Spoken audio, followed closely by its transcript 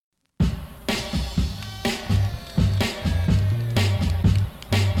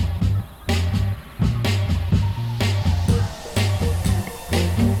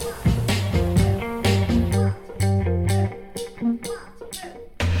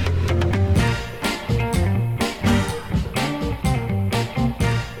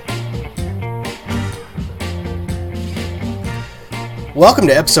Welcome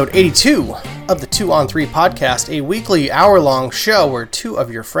to episode 82 of the 2 on 3 podcast, a weekly hour-long show where two of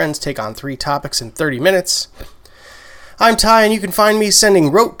your friends take on three topics in 30 minutes. I'm Ty, and you can find me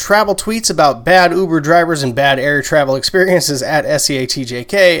sending rote travel tweets about bad Uber drivers and bad air travel experiences at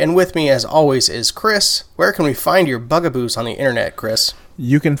SEATJK, and with me, as always, is Chris. Where can we find your bugaboos on the internet, Chris?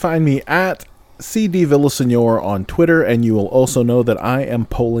 You can find me at CD Villasenor on Twitter, and you will also know that I am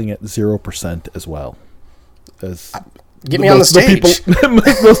polling at 0% as well. Get me on the stage.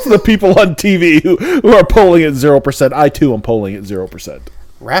 Most of the people on TV who are polling at 0%, I too am polling at 0%.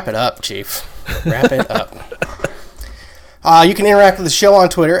 Wrap it up, Chief. Wrap it up. You can interact with the show on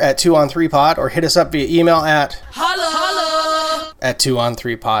Twitter at 2on3pod or hit us up via email at at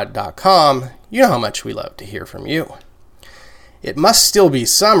 2on3pod.com. You know how much we love to hear from you. It must still be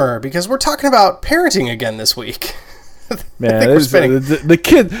summer because we're talking about parenting again this week. Man,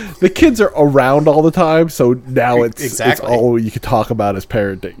 the kids are around all the time, so now it's all you can talk about is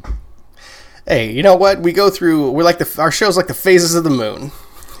parenting. Hey, you know what? We go through. We're like our show's like the phases of the moon.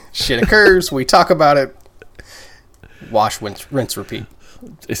 Shit occurs. We talk about it. Wash, rinse, repeat.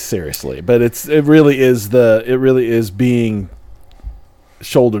 Seriously, but it really is being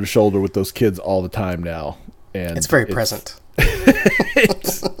shoulder to shoulder with those kids all the time now, and it's very present.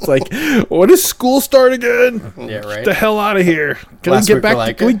 It's like, when does school start again? Yeah, right. Get the hell out of here. Can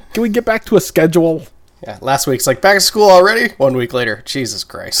we get back to a schedule? Yeah, last week's like, back to school already? 1 week later. Jesus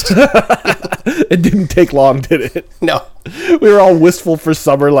Christ. It didn't take long, did it? No. We were all wistful for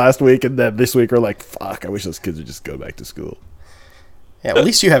summer last week, and then this week we're like, fuck, I wish those kids would just go back to school. Yeah, at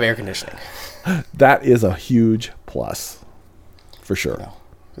least you have air conditioning. That is a huge plus. For sure. No,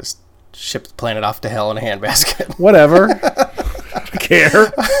 just ship the planet off to hell in a handbasket. Whatever. I don't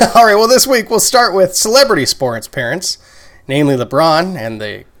care. All right, well, this week we'll start with celebrity sports parents, namely LeBron and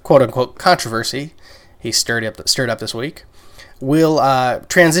the quote-unquote controversy he stirred up this week. We'll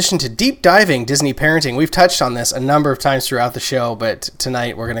transition to deep diving Disney parenting. We've touched on this a number of times throughout the show, but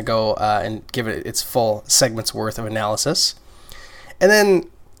tonight we're going to go and give it its full segment's worth of analysis. And then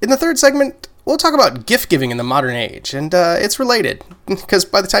in the third segment, we'll talk about gift giving in the modern age, and it's related, because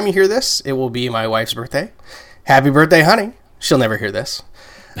by the time you hear this, it will be my wife's birthday. Happy birthday, honey. She'll never hear this.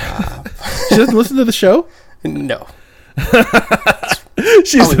 She doesn't listen to the show? No.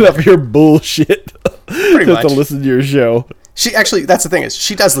 She's enough of your bullshit Pretty much. To listen to your show. She actually, that's the thing, is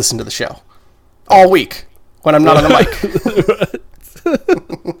she does listen to the show all week when I'm not on the mic.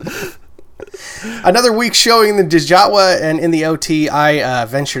 Another week showing the Djatwa, and in the OT, I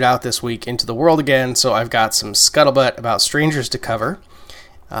ventured out this week into the world again, so I've got some scuttlebutt about strangers to cover.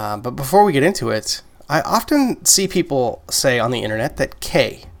 But before we get into it, I often see people say on the internet that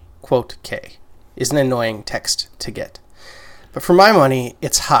K, quote K, is an annoying text to get. But for my money,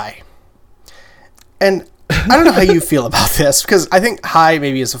 it's hi. And I don't know how you feel about this, because I think hi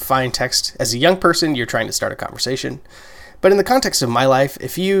maybe is a fine text. As a young person, you're trying to start a conversation. But in the context of my life,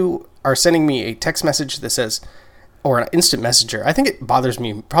 if you are sending me a text message that says, or an instant messenger, I think it bothers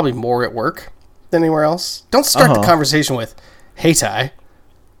me probably more at work than anywhere else. Don't start the conversation with, hey, Ty.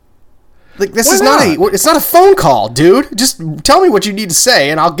 Like, this is it's not a phone call, dude. Just tell me what you need to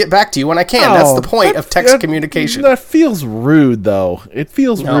say, and I'll get back to you when I can. That's the point of text communication. That feels rude, though. It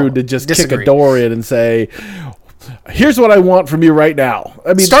feels rude to just kick a door in and say, here's what I want from you right now. I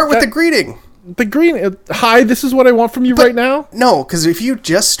mean, start with the greeting. The greeting. Hi, this is what I want from you right now? No, because if you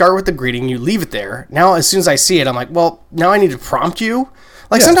just start with the greeting, you leave it there. Now, as soon as I see it, I'm like, well, now I need to prompt you.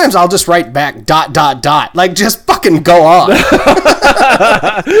 Like, sometimes I'll just write back ... Like, just fucking go on.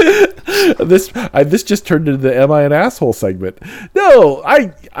 This just turned into the Am I an Asshole segment. No,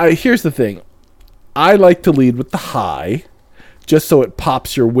 I here's the thing. I like to lead with the hi, just so it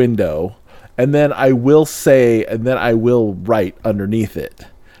pops your window, and then I will say, and then I will write underneath it.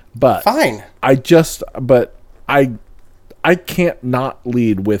 But fine. I can't not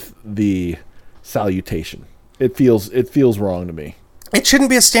lead with the salutation. It feels wrong to me. It shouldn't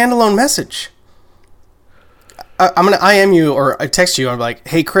be a standalone message. I'm going to IM you or I text you. I'm like,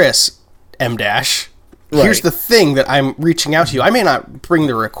 hey, Chris, M-. Here's the thing that I'm reaching out to you. I may not bring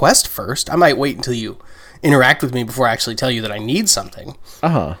the request first. I might wait until you interact with me before I actually tell you that I need something.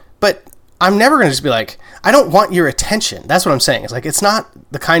 But I'm never going to just be like, I don't want your attention. That's what I'm saying. It's like, it's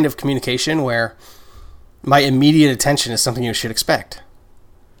not the kind of communication where my immediate attention is something you should expect.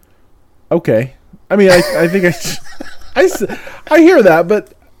 Okay. I mean, I think I hear that,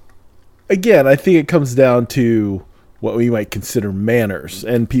 but again, I think it comes down to what we might consider manners,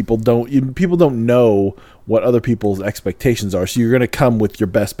 and people don't know what other people's expectations are. So you're going to come with your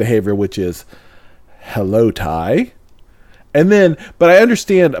best behavior, which is, hello, Ty. And then, but I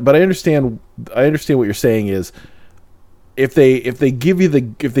understand what you're saying is, if they give you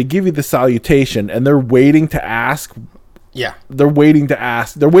the salutation and they're waiting to ask, they're waiting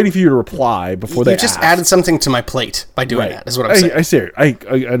for you to reply before they You just ask. added something to I doing that, is what I'm saying. I see. I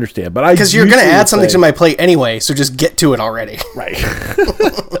understand, but because you're going to add something to my plate anyway, so just get to it already. Right.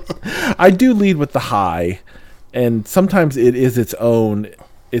 I do lead with the hi, and sometimes it is its own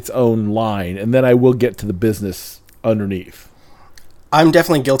line, and then I will get to the business underneath. I'm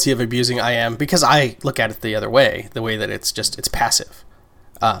definitely guilty of abusing I am because I look at it the other way, the way that it's passive.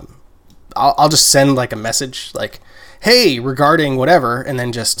 I'll just send like a message like, hey, regarding whatever, and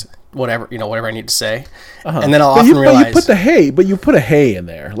then just whatever I need to say. And then I'll often realize. But you put a hey in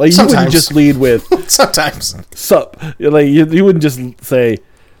there. Like, sometimes. You wouldn't just lead with sometimes. Sup. Like, you wouldn't just say,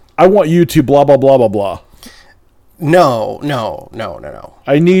 I want you to blah, blah, blah, blah, blah. No.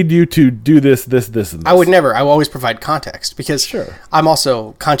 I need you to do this, and this. I would never. I will always provide context because Sure. I'm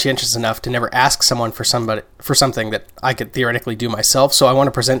also conscientious enough to never ask someone for something that I could theoretically do myself. So I want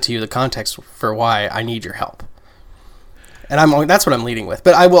to present to you the context for why I need your help. And that's what I'm leading with.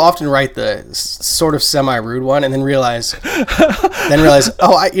 But I will often write the sort of semi-rude one and then realize,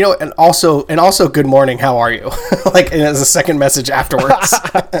 and also, good morning, how are you? Like, and as a second message afterwards.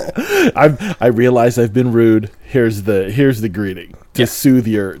 I realize I've been rude. Here's the greeting to soothe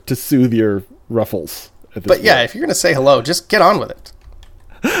your ruffles. But point. If you're going to say hello, just get on with it.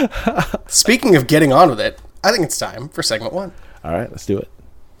 Speaking of getting on with it, I think it's time for segment 1. All right, let's do it.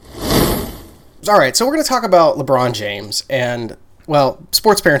 All right, so we're going to talk about LeBron James and,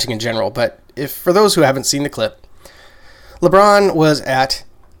 sports parenting in general. But for those who haven't seen the clip, LeBron was at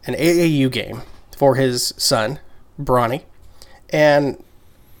an AAU game for his son, Bronny, and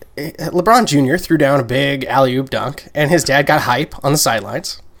LeBron Jr. threw down a big alley-oop dunk, and his dad got hype on the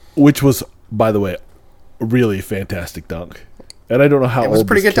sidelines. Which was, by the way, a really fantastic dunk. And I don't know how old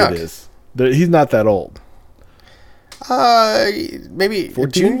this kid is. He's not that old. Maybe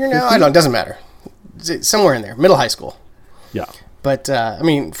 14, junior now? 15? I don't know, it doesn't matter. Somewhere in there, middle high school. Yeah. But,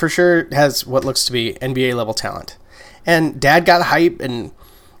 for sure has what looks to be NBA level talent. And dad got hype and,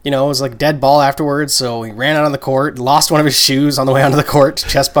 it was like dead ball afterwards. So he ran out on the court, lost one of his shoes on the way onto the court to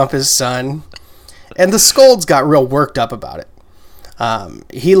chest bump his son. And the scolds got real worked up about it.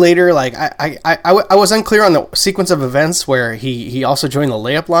 He later, I was unclear on the sequence of events where he also joined the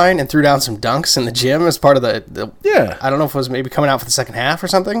layup line and threw down some dunks in the gym as part of the I don't know if it was maybe coming out for the second half or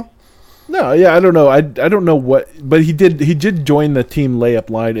something. No, I don't know. I don't know what, but he did join the team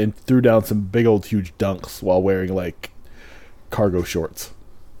layup line and threw down some big old huge dunks while wearing like cargo shorts.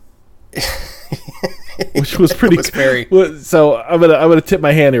 Which was pretty cool. So I'm gonna tip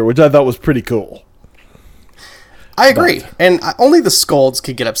my hand here, which I thought was pretty cool. I agree. And only the scolds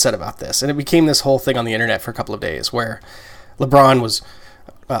could get upset about this. And it became this whole thing on the internet for a couple of days where LeBron was,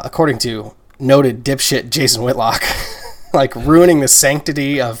 according to noted dipshit Jason Whitlock, like ruining the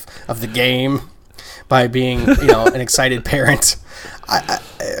sanctity of the game by being, an excited parent.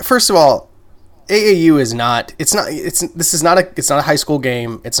 First of all, AAU is not, it's not a high school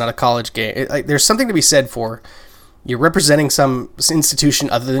game. It's not a college game. There's something to be said for you're representing some institution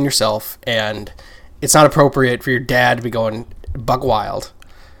other than yourself, and it's not appropriate for your dad to be going buck wild.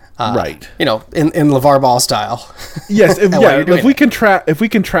 Right. In LeVar Ball style. Yes. If we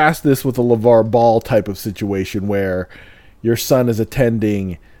contrast this with a LeVar Ball type of situation where your son is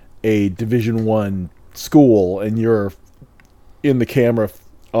attending a Division I school and you're in the camera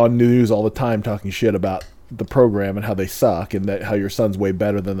on news all the time talking shit about the program and how they suck and how your son's way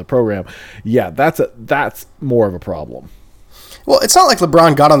better than the program. Yeah, that's more of a problem. Well, it's not like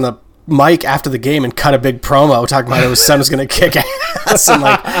LeBron got on the mic after the game and cut a big promo talking about his son was going to kick ass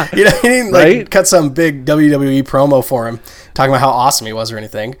and he didn't cut some big WWE promo for him talking about how awesome he was or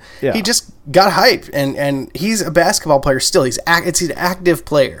anything. Yeah. He just got hyped and he's a basketball player still. He's an active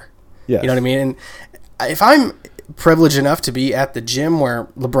player. Yes. You know what I mean? And if I'm privileged enough to be at the gym where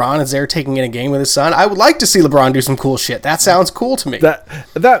LeBron is there taking in a game with his son, I would like to see LeBron do some cool shit. That sounds cool to me.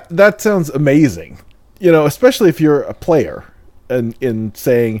 That sounds amazing. Especially if you're a player and in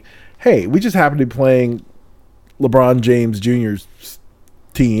saying, hey, we just happen to be playing LeBron James Jr.'s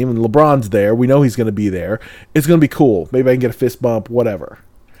team, and LeBron's there. We know he's going to be there. It's going to be cool. Maybe I can get a fist bump, whatever.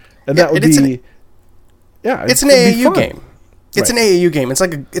 And that would be... It's an AAU game. It's an AAU game.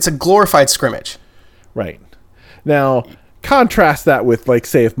 It's a glorified scrimmage. Right. Now, contrast that with,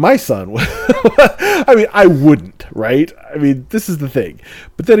 say, if my son... I mean, I wouldn't, right? I mean, this is the thing.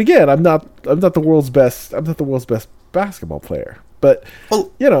 But then again, I'm not the world's best basketball player. But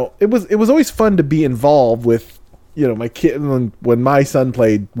it was always fun to be involved with my kid, when my son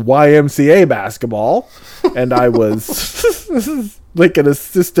played YMCA basketball and I was like an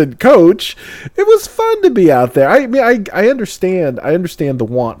assistant coach, it was fun to be out there. I mean, I understand the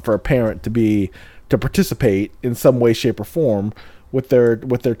want for a parent to participate in some way, shape, or form with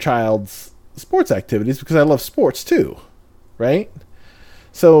their child's sports activities, because I love sports too, right?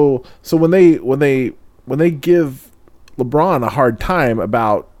 So when they give LeBron a hard time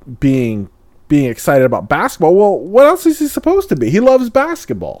about being excited about basketball, well, what else is he supposed to be? He loves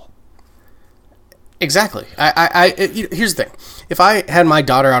basketball. Exactly. Here's the thing. If I had my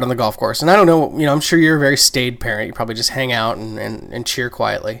daughter out on the golf course, and I don't know, I'm sure you're a very staid parent. You probably just hang out and cheer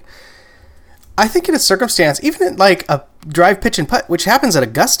quietly. I think in a circumstance, even in like a drive, pitch, and putt, which happens at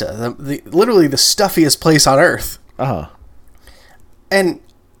Augusta, literally the stuffiest place on earth. Uh-huh. And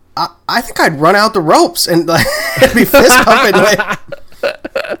I think I'd run out the ropes and like, be fist pumping.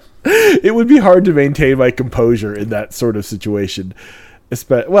 It would be hard to maintain my composure in that sort of situation.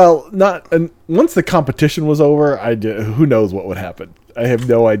 Once the competition was over, who knows what would happen. I have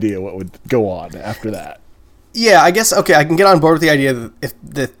no idea what would go on after that. Yeah, I guess, okay, I can get on board with the idea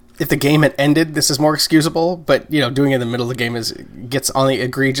that if the game had ended, this is more excusable, but, doing it in the middle of the game gets on the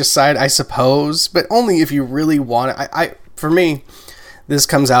egregious side, I suppose, but only if you really want it. For me, this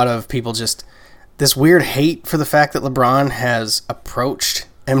comes out of people just, this weird hate for the fact that LeBron has approached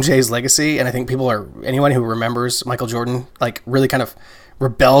MJ's legacy, and I think anyone who remembers Michael Jordan, like, really kind of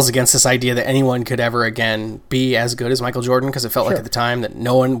rebels against this idea that anyone could ever again be as good as Michael Jordan, because it felt like at the time that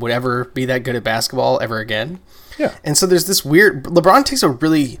no one would ever be that good at basketball ever again. Yeah. And so there's this weird, LeBron takes a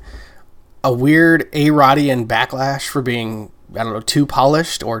weird A-Rodian backlash for being, I don't know, too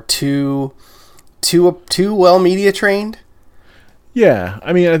polished or too well media trained. Yeah.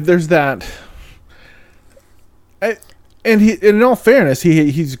 I mean, there's that. And in all fairness,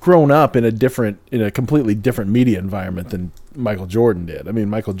 he's grown up in a completely different media environment than Michael Jordan did. I mean,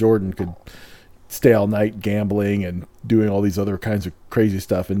 Michael Jordan could stay all night gambling and doing all these other kinds of crazy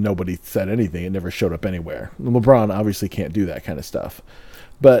stuff, and nobody said anything. It never showed up anywhere. LeBron obviously can't do that kind of stuff.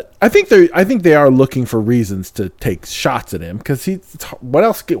 But I think they are looking for reasons to take shots at him, because what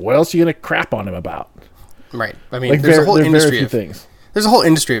else are you gonna crap on him about? Right. I mean, like, there's a whole industry of things. There's a whole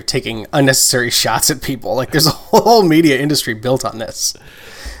industry of taking unnecessary shots at people. Like, there's a whole media industry built on this.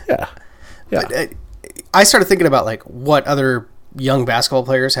 Yeah. Yeah. But, I started thinking about, like, what other young basketball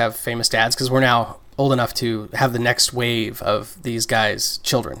players have famous dads, because we're now old enough to have the next wave of these guys'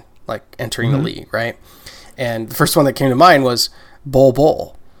 children, like, entering the league, right? And the first one that came to mind was Bol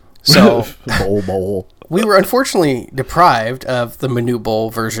Bol. So Bol. We were unfortunately deprived of the Manute Bol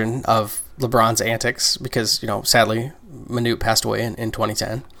version of LeBron's antics because, sadly, Manute passed away in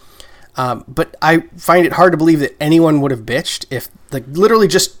 2010. But I find it hard to believe that anyone would have bitched if, like, literally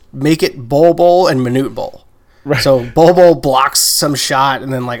just make it Bol Bol and Manute Bol. Right. So Bol Bol blocks some shot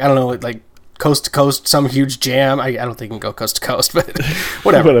and then, like, I don't know, like, coast to coast, some huge jam. I don't think he can go coast to coast, but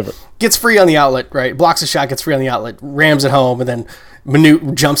whatever. Gets free on the outlet, right? Blocks a shot, gets free on the outlet, rams it home, and then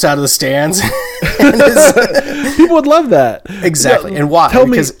Manute jumps out of the stands. People would love that. Exactly. And why?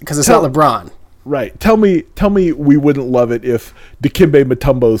 Because it's not LeBron. Right. Tell me we wouldn't love it if Dikembe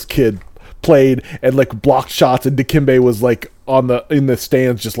Mutombo's kid played and, like, blocked shots, and Dikembe was, like, in the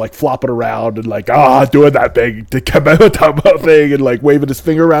stands just, like, flopping around and, like, doing that big Dikembe Mutombo thing and, like, waving his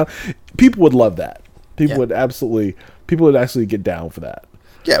finger around. People would love that. People would actually get down for that.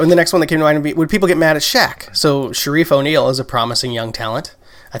 Yeah, and the next one that came to mind would people get mad at Shaq? So Sharif O'Neal is a promising young talent.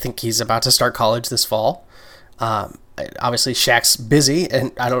 I think he's about to start college this fall. Obviously, Shaq's busy,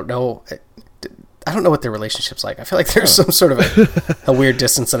 and I don't know what their relationship's like. I feel like there's some sort of a weird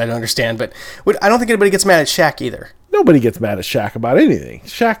distance that I don't understand. But I don't think anybody gets mad at Shaq either. Nobody gets mad at Shaq about anything.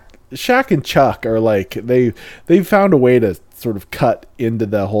 Shaq and Chuck are like, they've found a way to sort of cut into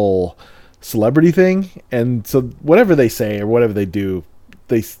the whole celebrity thing, and so whatever they say or whatever they do,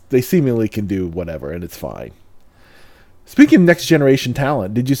 they seemingly can do whatever, and it's fine. Speaking of next generation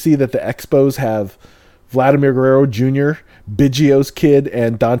talent, did you see that the Expos have Vladimir Guerrero Jr., Biggio's kid,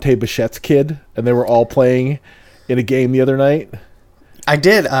 and Dante Bichette's kid, and they were all playing in a game the other night? I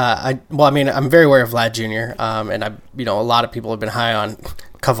did. I'm very aware of Vlad Jr. And a lot of people have been high on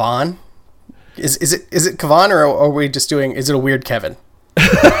Kavan. Is it Kavan, or are we just doing? Is it a weird Kevin?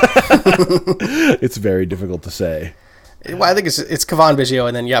 It's very difficult to say. Well, I think it's Kavan Biggio,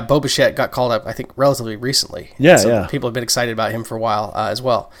 and then Bo Bichette got called up, I think, relatively recently. Yeah. People have been excited about him for a while as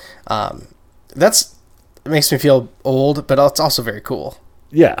well. It makes me feel old, but it's also very cool.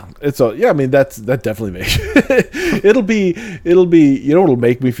 Yeah, I mean, that definitely makes it'll be what'll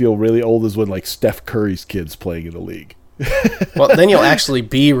make me feel really old is when, like, Steph Curry's kid's playing in the league. Well, then you'll actually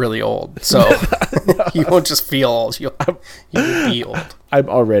be really old. So You won't just feel old. You'll be old. I'm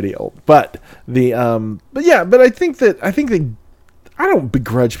already old, but I think that I don't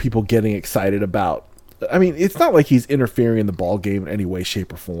begrudge people getting excited about. I mean, it's not like he's interfering in the ball game in any way,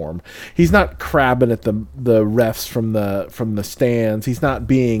 shape, or form. He's not crabbing at the refs from the stands. He's not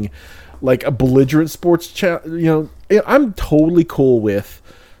being like a belligerent sports. I'm totally cool with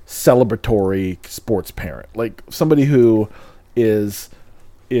celebratory sports parent, like somebody who is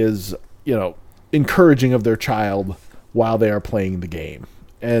encouraging of their child while they are playing the game.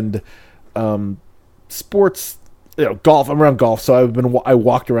 And sports, golf. I'm around golf, so I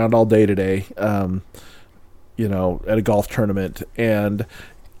walked around all day today. At a golf tournament, and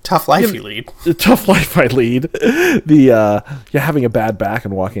tough life you lead. The tough life I lead. Having a bad back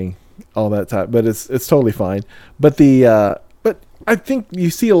and walking all that time, but it's totally fine. But but I think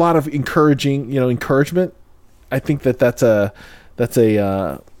you see a lot of encouragement. I think that's a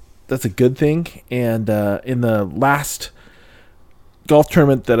good thing. And in the last golf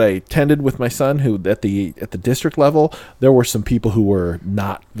tournament that I attended with my son, who at the district level, there were some people who were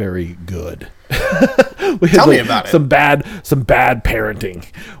not very good. Tell me about it. Some bad parenting.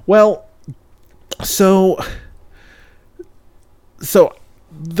 Well, so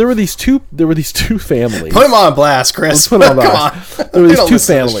there were these two families. Put them on blast, Chris. Put them on blast. There were these two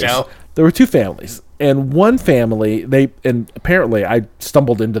families. There were two families, and one family apparently I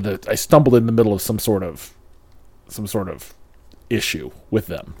stumbled in the middle of some sort of issue with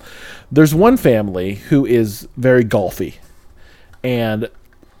them. There's one family who is very golfy, and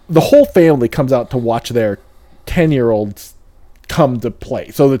the whole family comes out to watch their 10-year-olds come to play.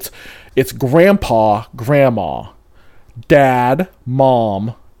 So it's grandpa, grandma, dad,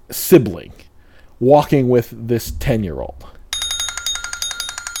 mom, sibling walking with this 10-year-old.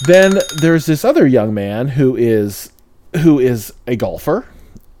 Then there's this other young man who is a golfer,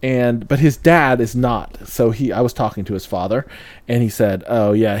 but his dad is not. So I was talking to his father, and he said,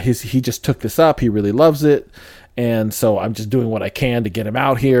 "Oh yeah, he just took this up. He really loves it. And so I'm just doing what I can to get him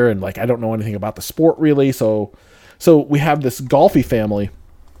out here. And I don't know anything about the sport really. So we have this golfy family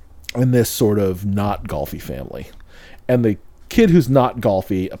and this sort of not golfy family. And the kid who's not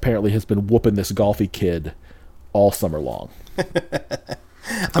golfy apparently has been whooping this golfy kid all summer long."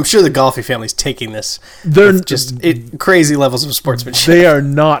 I'm sure the golfy family's taking this. They're just crazy levels of sportsmanship. They are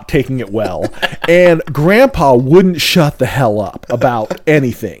not taking it well. And grandpa wouldn't shut the hell up about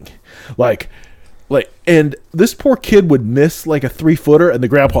anything. And this poor kid would miss a 3-footer, and the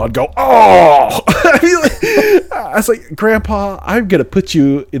grandpa would go, "Oh!" I was like, "Grandpa, I'm gonna put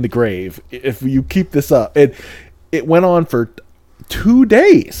you in the grave if you keep this up." And it went on for 2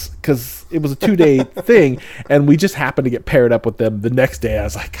 days because it was a 2-day thing, and we just happened to get paired up with them the next day. I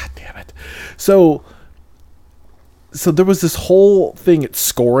was like, "God damn it!" So there was this whole thing at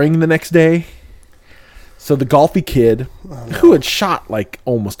scoring the next day. So the golfy kid, who had shot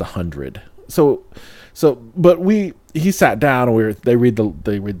almost 100. But he sat down and they read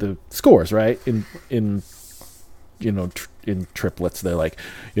the scores, right? In triplets, they're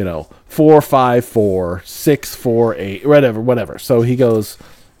 4, 5, 4, 6, 4, 8, whatever. So he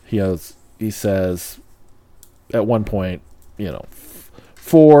says at one point,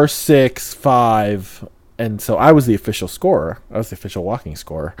 4, 6, 5, and so I was the official scorer. I was the official walking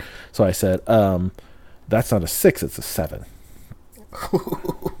scorer. So I said, "That's not a 6, it's a 7."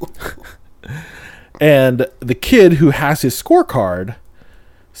 And the kid who has his scorecard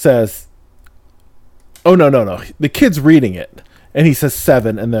says, "Oh no. The kid's reading it, and he says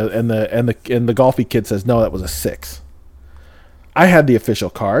 7, and the golfy kid says, "No, that was a 6." I had the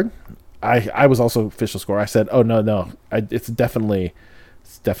official card. I was also official scorer. I said, "Oh no, it's definitely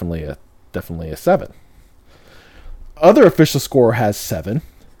a 7." Other official scorer has 7.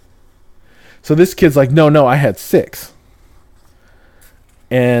 So this kid's like, "No, I had 6."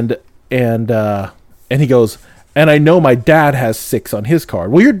 And he goes, "And I know my dad has 6 on his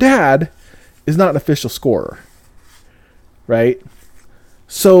card." Well, your dad is not an official scorer, right?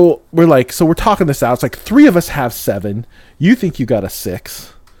 So we're talking this out. It's 3 of us have 7. You think you got a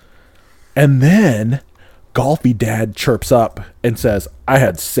 6. And then golfy dad chirps up and says, "I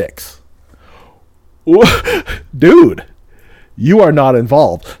had 6. Dude, you are not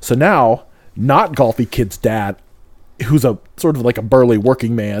involved. So now, not golfy kid's dad, who's a sort of a burly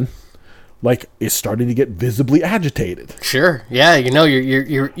working man, is starting to get visibly agitated. Sure, yeah,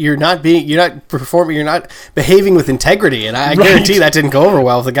 you're not performing, you're not behaving with integrity, and I guarantee that didn't go over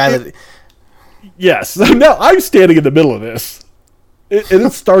well with the guy that. Yes, so now I'm standing in the middle of this, and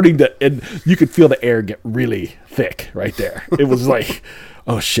it's starting to, and you could feel the air get really thick right there. It was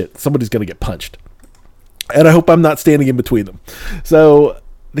oh shit, somebody's gonna get punched, and I hope I'm not standing in between them. So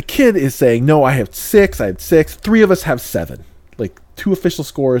the kid is saying, no, I have 6. I have 6. 3 of us have 7. Like 2 official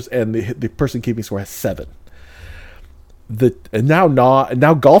scores, and the person keeping score has 7. And now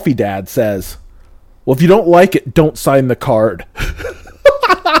Golfy Dad says, well, if you don't like it, don't sign the card.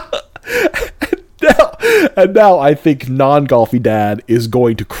 and now I think non-Golfy Dad is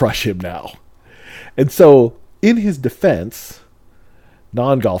going to crush him now. And so, in his defense,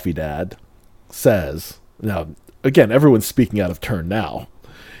 non-Golfy Dad says, now, again, everyone's speaking out of turn now.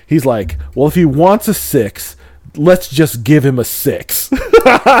 He's like, well, if he wants a 6, let's just give him a 6.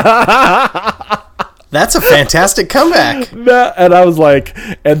 That's a fantastic comeback. And I was like,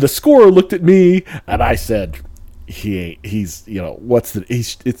 and the scorer looked at me, and I said, he's,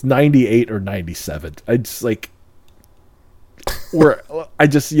 it's 98 or 97. I just like, we're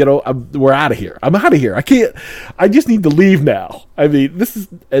out of here. I'm out of here. I just need to leave now. I mean, this is,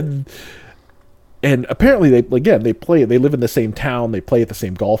 and apparently they live in the same town. They play at the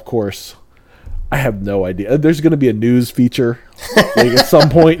same golf course. I have no idea. There's going to be a news feature like at some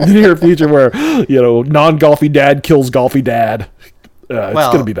point in the near future where, non-Golfy Dad kills Golfy Dad. It's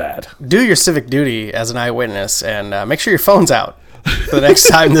going to be bad. Do your civic duty as an eyewitness and make sure your phone's out for the next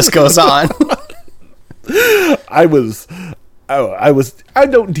time this goes on. I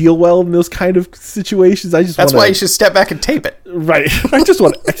don't deal well in those kind of situations. That's why you should step back and tape it. Right. I just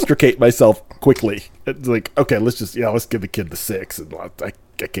want to extricate myself quickly. It's like, okay, let's give the kid the 6, and I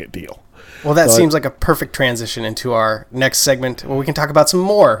can't deal. Well, that seems like a perfect transition into our next segment where we can talk about some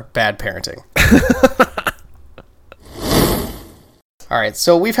more bad parenting. All right,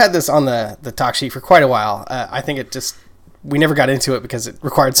 so we've had this on the talk sheet for quite a while. I think we never got into it because it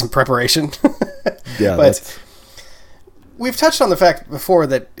required some preparation. Yeah, but we've touched on the fact before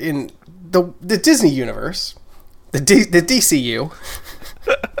that in the Disney universe, the DCU,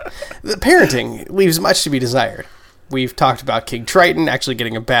 the parenting leaves much to be desired. We've talked about King Triton actually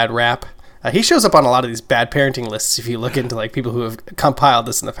getting a bad rap. He shows up on a lot of these bad parenting lists if you look into like people who have compiled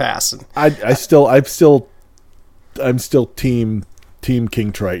this in the past. And I'm still team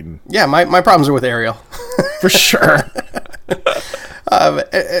King Triton. Yeah, my problems are with Ariel. For sure.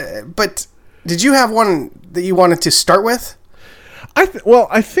 But did you have one that you wanted to start with? I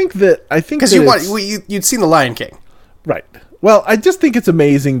think because you'd seen The Lion King, right? Well, I just think it's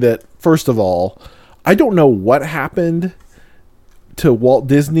amazing that, first of all, I don't know what happened to Walt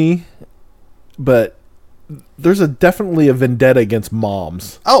Disney, but there's definitely a vendetta against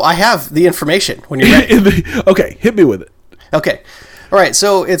moms. Oh, I have the information when you're ready. Okay, hit me with it. Okay. All right,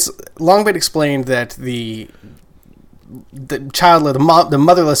 so it's long been explained that the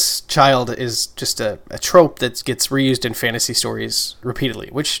motherless child is just a trope that gets reused in fantasy stories repeatedly,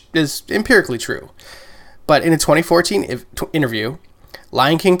 which is empirically true. But in a 2014 interview,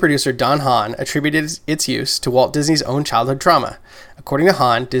 Lion King producer Don Hahn attributed its use to Walt Disney's own childhood trauma. According to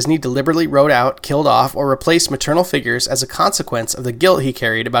Hahn, Disney deliberately wrote out, killed off, or replaced maternal figures as a consequence of the guilt he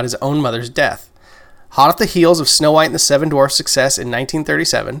carried about his own mother's death. Hot off the heels of Snow White and the Seven Dwarfs' success in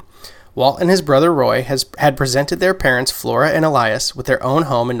 1937, Walt and his brother Roy had presented their parents Flora and Elias with their own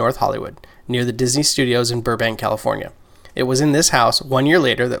home in North Hollywood, near the Disney Studios in Burbank, California. It was in this house 1 year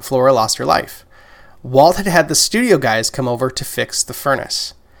later that Flora lost her life. Walt had the studio guys come over to fix the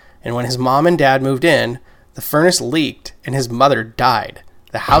furnace. And when his mom and dad moved in, the furnace leaked and his mother died.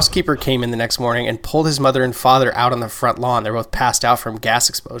 The housekeeper came in the next morning and pulled his mother and father out on the front lawn. They were both passed out from gas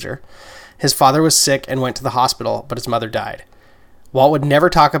exposure. His father was sick and went to the hospital, but his mother died. Walt would never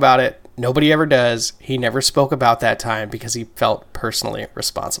talk about it. Nobody ever does. He never spoke about that time because he felt personally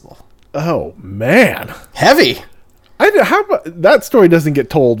responsible. Oh, man. Heavy. That story doesn't get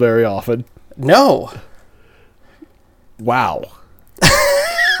told very often. No. Wow.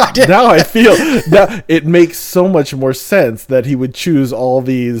 Now I feel that it makes so much more sense that he would choose all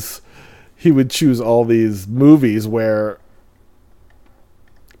these movies where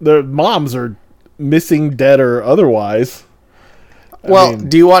their moms are missing, dead, or otherwise.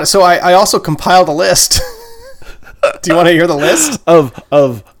 Do you want? So I also compiled a list. Do you want to hear the list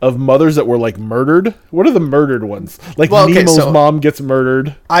of mothers that were like murdered? What are the murdered ones? Like Nemo's mom gets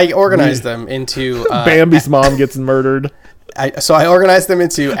murdered. I organized them into Bambi's mom gets murdered. I organized them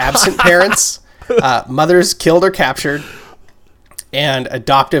into absent parents, mothers killed or captured, and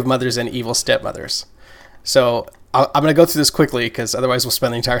adoptive mothers and evil stepmothers. So I'm going to go through this quickly because otherwise we'll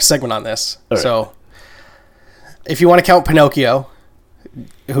spend the entire segment on this. Right. So if you want to count Pinocchio,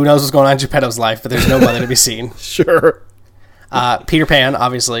 who knows what's going on in Geppetto's life, but there's no mother to be seen. Sure. Peter Pan,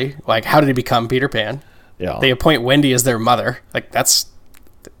 obviously. Like, how did he become Peter Pan? Yeah. They appoint Wendy as their mother. Like, that's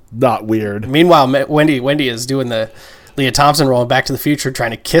not weird. Meanwhile, Wendy is doing the Leah Thompson role in Back to the Future,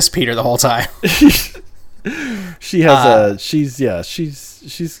 trying to kiss Peter the whole time. She has she's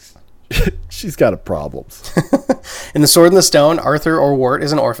got a problems. In The Sword and the Stone, Arthur O'Wart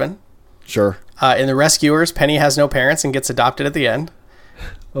is an orphan. Sure. In The Rescuers, Penny has no parents and gets adopted at the end.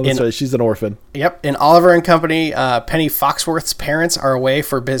 Oh, that's right. She's an orphan. Yep. In Oliver and Company, Penny Foxworth's parents are away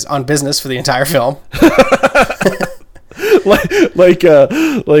on business for the entire film. like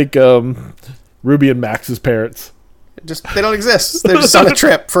Ruby and Max's parents. They don't exist. They're just on a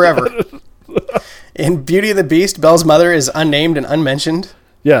trip forever. In Beauty and the Beast, Belle's mother is unnamed and unmentioned.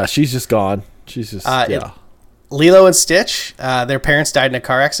 Yeah, she's just gone. She's just Lilo and Stitch, their parents died in a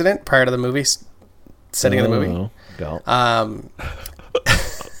car accident prior to the movie setting of the movie. No.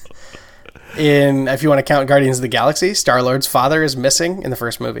 If you want to count Guardians of the Galaxy, Star-Lord's father is missing in the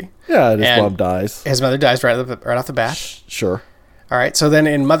first movie. Yeah, his mom dies. His mother dies right off the bat. Sure. All right, so then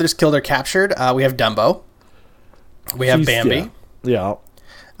in Mother's Killed or Captured, we have Dumbo. We have Bambi. Yeah.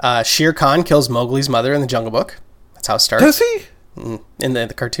 Shere Khan kills Mowgli's mother in the Jungle Book. That's how it starts. Does he? In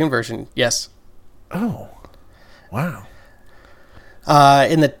the cartoon version, yes. Oh, wow.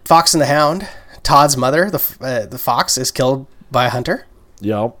 In the Fox and the Hound, Todd's mother, the fox, is killed by a hunter.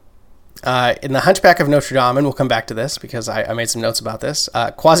 Yep. In the Hunchback of Notre Dame, and we'll come back to this because I made some notes about this,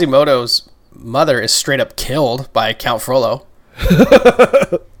 Quasimodo's mother is straight up killed by Count Frollo.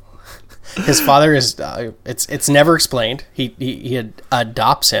 His father is it's never explained. He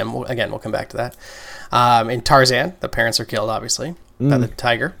adopts him. Again, we'll come back to that. In Tarzan, the parents are killed, obviously, by the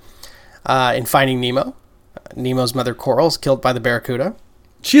tiger. In Finding Nemo, Nemo's mother Coral is killed by the barracuda.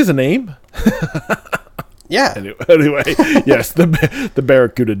 She has a name. Yeah. Anyway, yes, the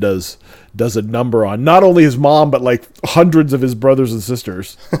barracuda does a number on not only his mom but like hundreds of his brothers and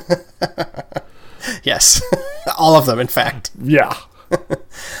sisters. Yes, all of them, in fact. Yeah.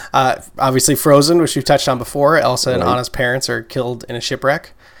 Obviously, Frozen, which we've touched on before. Elsa and Anna's parents are killed in a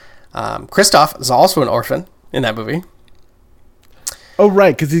shipwreck. Kristoff is also an orphan in that movie. Oh,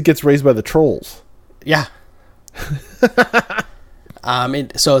 right, because he gets raised by the trolls. Yeah.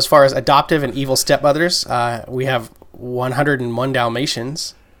 So as far as adoptive and evil stepmothers, we have 101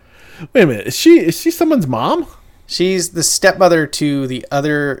 Dalmatians. Wait a minute, is she someone's mom? She's the stepmother to the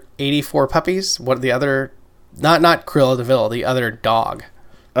other 84 puppies. What the other, not Cruella de Vil, the other dog.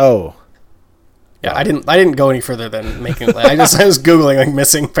 Oh. Yeah, I didn't go any further than making. I was googling like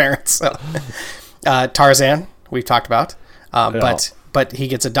missing parents. So. Tarzan, we've talked about, but he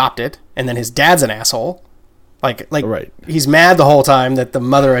gets adopted, and then his dad's an asshole. Like right. He's mad the whole time that the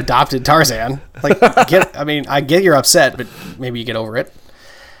mother adopted Tarzan. Like, I get you're upset, but maybe you get over it.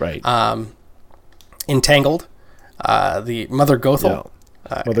 Right. Entangled, the Mother Gothel.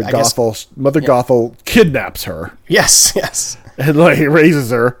 Yeah. Mother Gothel kidnaps her. Yes. And like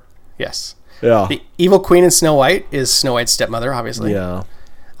raises her. Yes. Yeah. The evil queen in Snow White is Snow White's stepmother, obviously. Yeah.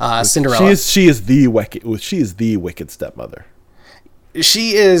 Cinderella. She is the wicked stepmother.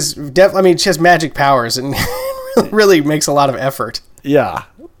 She is definitely. She has magic powers and really makes a lot of effort. Yeah.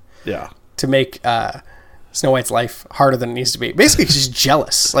 To make Snow White's life harder than it needs to be. Basically, she's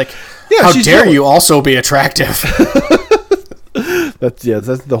jealous. Like, yeah, how dare you also be attractive? That's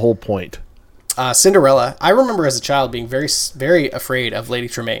the whole point. Cinderella. I remember as a child being very, very afraid of Lady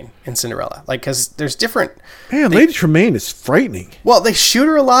Tremaine in Cinderella. Like, because there's different. Man, Lady Tremaine is frightening. Well, they shoot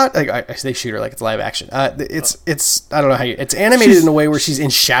her a lot. Like, they shoot her like it's live action. It's I don't know how it's animated in a way where she's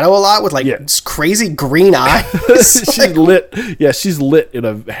in shadow a lot with crazy green eyes. She's lit. Yeah, she's lit in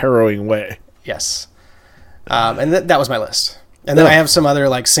a harrowing way. Yes. And that was my list. And then I have some other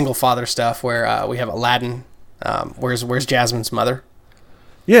like single father stuff where we have Aladdin. Where's Jasmine's mother?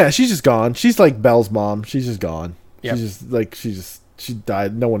 Yeah, she's just gone. She's like Belle's mom. She's just gone. Yep. She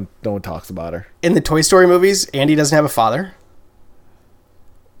died. No one talks about her. In the Toy Story movies, Andy doesn't have a father.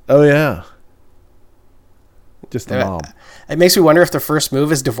 Oh yeah. Just the mom. It makes me wonder if the first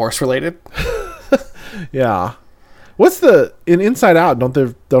move is divorce related. Yeah. What's in Inside Out?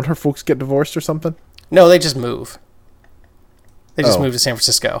 Don't her folks get divorced or something? No, they just move. They just moved to San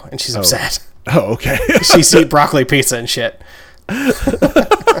Francisco, and she's upset. Oh, okay. She's eat broccoli pizza and shit. All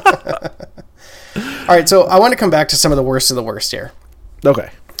right, so I want to come back to some of the worst of the worst here. Okay.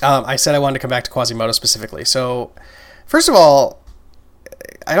 I said I wanted to come back to Quasimodo specifically. So, first of all,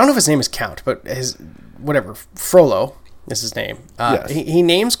 I don't know if his name is Count, but Frollo is his name. Yes. He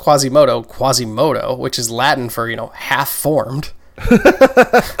names Quasimodo, which is Latin for, half-formed,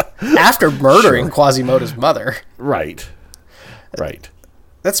 after murdering Quasimodo's mother. Right.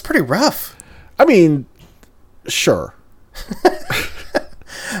 That's pretty rough. I mean, sure.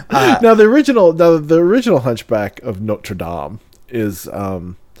 Now the original Hunchback of Notre Dame is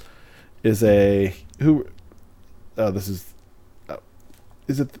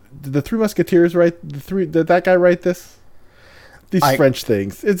did the Three Musketeers write did that guy write this? These French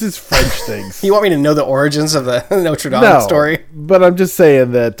things. It's just French things. You want me to know the origins of the Notre Dame story? But I'm just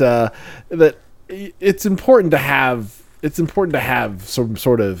saying that that it's important to have some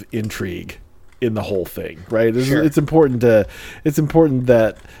sort of intrigue in the whole thing, right? Sure. It's important that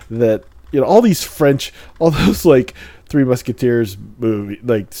all these French, all those like Three Musketeers movie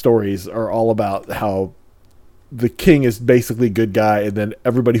like stories are all about how the king is basically a good guy, and then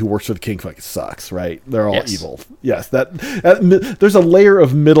everybody who works for the king fucking sucks, right? They're all evil. Yes, that there's a layer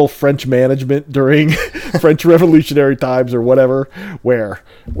of middle French management during French Revolutionary times or whatever, where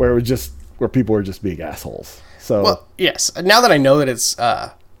people are just being assholes. So, well, yes. Now that I know that it's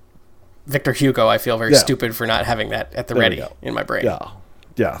Victor Hugo, I feel very stupid for not having that at the ready in my brain.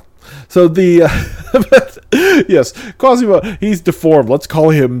 Yeah. So yes, Cosimo, he's deformed. Let's call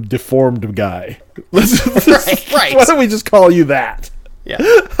him Deformed Guy. Right. Why don't we just call you that? Yeah.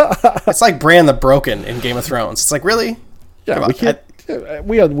 It's like Bran the Broken in Game of Thrones. It's like, really? Yeah,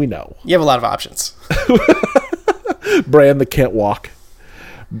 we know. You have a lot of options. Bran the can't walk.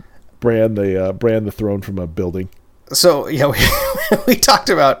 Bran the thrown from a building. So, yeah, we talked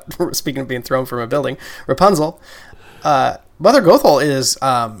about, speaking of being thrown from a building, Rapunzel. Mother Gothel is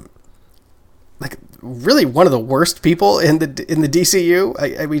like really one of the worst people in the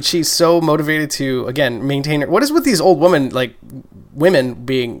DCU. I mean, she's so motivated to, again, maintain her. What is with these old women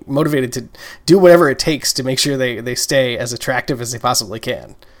being motivated to do whatever it takes to make sure they stay as attractive as they possibly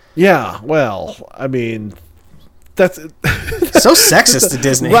can? Yeah, well, I mean, that's so sexist to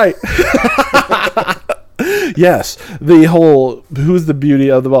Disney, right? Yes, the whole who's the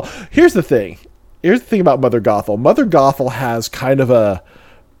beauty of the ball. Here's the thing about Mother Gothel. Mother Gothel has kind of a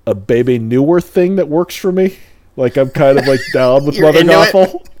Bebe Neuwirth thing that works for me. Like, I'm kind of like down with Mother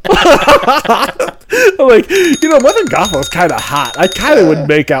Gothel. Like, Mother Gothel is kind of hot. I kind of would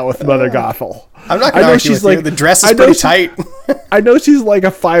make out with Mother Gothel. I'm not going to argue with you. The dress is pretty tight. I know she's like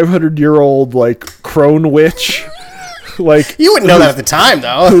a 500-year-old like crone witch. Like, you wouldn't know that at the time,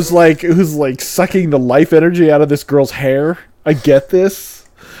 though. Who's like sucking the life energy out of this girl's hair. I get this,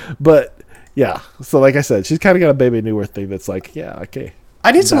 but yeah. So like I said, she's kind of got a Bebe Neuwirth thing that's like, yeah, okay.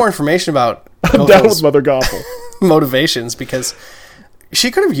 I need some more information about I'm down with Mother Gothel motivations, because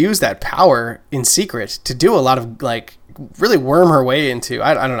she could have used that power in secret to do a lot of like really worm her way into.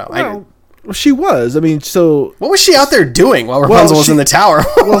 I don't know. Well, she was. I mean, so what was she out there doing while Rapunzel was in the tower?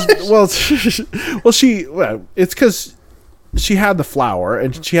 It's because she had the flower,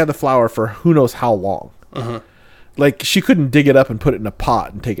 and she had the flower for who knows how long. Mm-hmm. Like, she couldn't dig it up and put it in a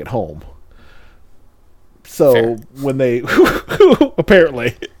pot and take it home. So Fair. When they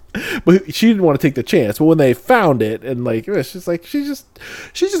apparently, but she didn't want to take the chance. But when they found it, and like, she's like,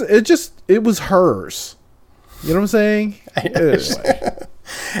 it was hers. You know what I'm saying? Anyway.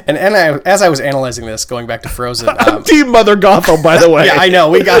 And as I was analyzing this, going back to Frozen, Team Mother Gothel, by the way. Yeah, I know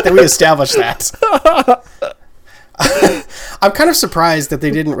we established that. I'm kind of surprised that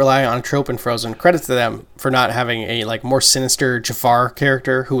they didn't rely on a trope in Frozen. Credit to them for not having a like more sinister Jafar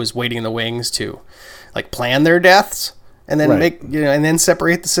character who was waiting in the wings to like plan their deaths and then and then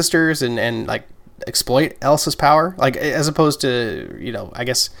separate the sisters and like exploit Elsa's power, like as opposed to I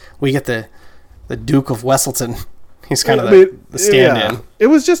guess we get the Duke of Wesselton. He's kind of the stand-in. Yeah. It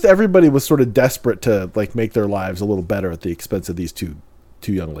was just everybody was sort of desperate to like make their lives a little better at the expense of these two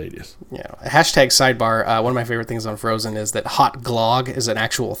young ladies. Yeah. Hashtag sidebar. One of my favorite things on Frozen is that hot glog is an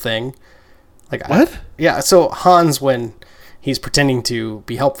actual thing. Like what? Yeah. So Hans, when he's pretending to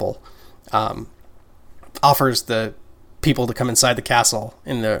be helpful, offers the people to come inside the castle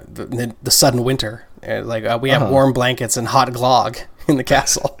in the sudden winter. We have warm blankets and hot glog in the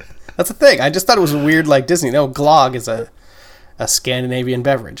castle. That's a thing. I just thought it was weird, like Disney. No, glog is a Scandinavian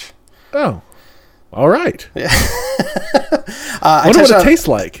beverage. Oh, all right. Yeah. I wonder what it tastes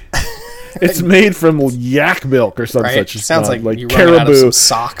like. It's made from yak milk or some such. It sounds like you caribou out of some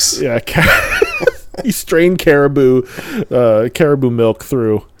socks. Yeah, you strain caribou milk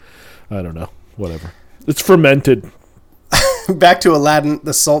through. I don't know. Whatever. It's fermented. Back to Aladdin.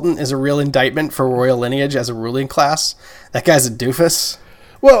 The Sultan is a real indictment for royal lineage as a ruling class. That guy's a doofus.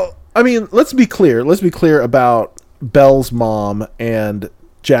 Well, I mean, let's be clear. Let's be clear about Belle's mom and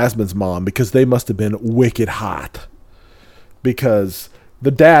Jasmine's mom, because they must have been wicked hot. Because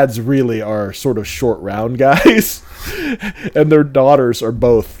the dads really are sort of short, round guys, and their daughters are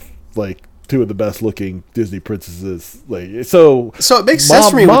both like two of the best looking Disney princesses. Like, so it makes sense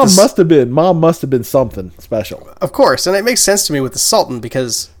for me. Mom must have been something special. Of course, and it makes sense to me with the Sultan,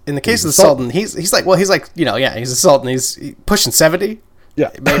 because in the case of the Sultan, he's like he's a Sultan. He's pushing 70. Yeah.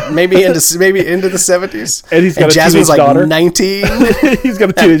 maybe into the 70s. And he's got a Jasmine's teenage daughter. 19. He's got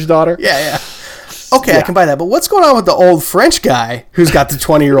a teenage daughter. Yeah. Okay, I can buy that. But what's going on with the old French guy who's got the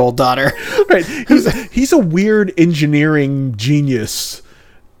 20-year-old daughter? Right. He's a weird engineering genius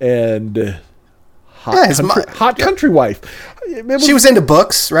and hot country wife. She was into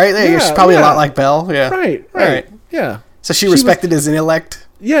books, right? Yeah, she's probably a lot like Belle. Yeah. Right. Yeah. So she respected his intellect.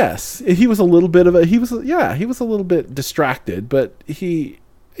 Yes, he was a little bit of he was a little bit distracted, but he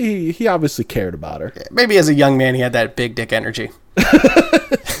obviously cared about her. Maybe as a young man, he had that big dick energy.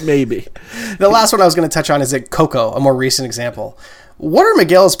 Maybe. The last one I was going to touch on is Coco, a more recent example. What are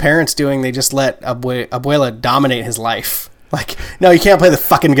Miguel's parents doing? They just let Abuela dominate his life. Like, no, you can't play the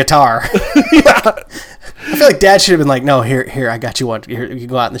fucking guitar. I feel like Dad should have been like, no, here, I got you one. Here, you can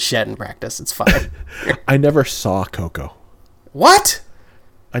go out in the shed and practice. It's fine. I never saw Coco. What?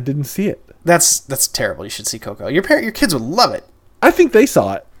 I didn't see it. That's terrible. You should see Coco. Your kids would love it. I think they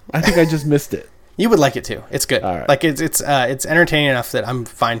saw it. I think I just missed it. You would like it too. It's good. All right. Like it's entertaining enough that I'm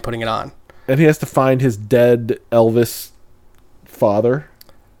fine putting it on. And he has to find his dead Elvis father.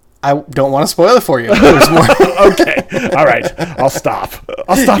 I don't want to spoil it for you. There's more. Okay. All right. I'll stop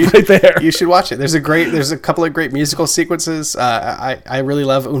right there. You should watch it. There's a couple of great musical sequences. I really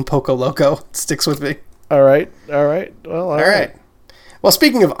love Un Poco Loco. It sticks with me. All right. Well, all right. Well,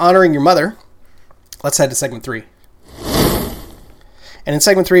 speaking of honoring your mother, let's head to segment 3. And in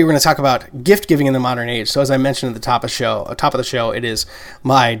segment 3, we're going to talk about gift giving in the modern age. So as I mentioned at the top of the show, it is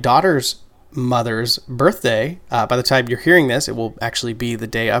my daughter's mother's birthday. By the time you're hearing this, it will actually be the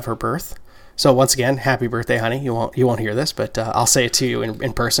day of her birth. So once again, happy birthday, honey. You won't hear this, but I'll say it to you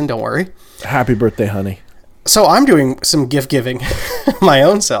in person. Don't worry. Happy birthday, honey. So I'm doing some gift giving my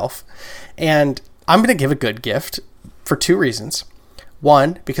own self, and I'm going to give a good gift for 2 reasons.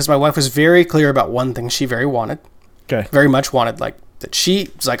 One, because my wife was very clear about one thing she very much wanted, like that she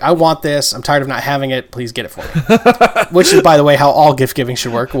was like, I want this. I'm tired of not having it. Please get it for me. Which is, by the way, how all gift giving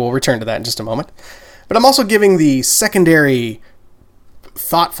should work. We'll return to that in just a moment. But I'm also giving the secondary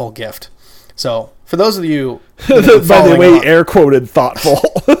thoughtful gift. So for those of you, by the way, air quoted thoughtful.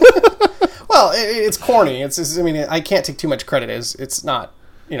 Well, it's corny. I can't take too much credit. It's not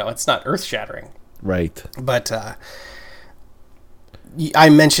earth shattering. Right. But I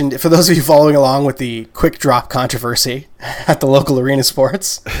mentioned, for those of you following along with the quick drop controversy at the local arena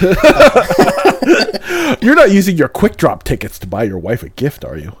sports. You're not using your quick drop tickets to buy your wife a gift,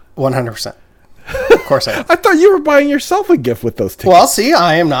 are you? 100%. Of course I am. I thought you were buying yourself a gift with those tickets. Well, see,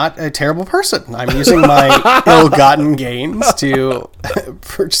 I am not a terrible person. I'm using my ill-gotten gains to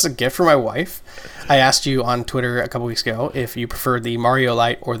purchase a gift for my wife. I asked you on Twitter a couple weeks ago if you preferred the Mario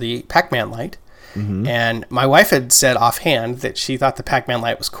light or the Pac-Man light. Mm-hmm. And my wife had said offhand that she thought the Pac-Man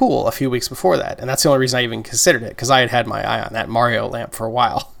light was cool a few weeks before that. And that's the only reason I even considered it, because I had my eye on that Mario lamp for a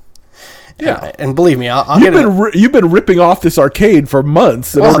while. Yeah. And believe me, you've been ripping off this arcade for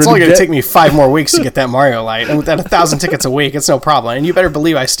months. Well, it's only going to take me 5 more weeks to get that Mario light. And with that 1,000 tickets a week, it's no problem. And you better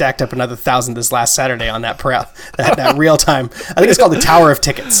believe I stacked up another 1,000 this last Saturday on that real time. I think it's called the Tower of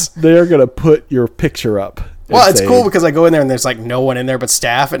Tickets. They're going to put your picture up. Well, it's cool because I go in there and there's like no one in there but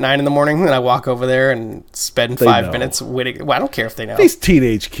staff at 9 a.m. And I walk over there and spend 5 minutes waiting. Well, I don't care if they know. These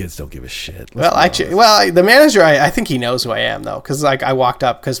teenage kids don't give a shit. The manager, I think he knows who I am though, because like I walked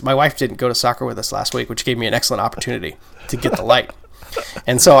up because my wife didn't go to soccer with us last week, which gave me an excellent opportunity to get the light.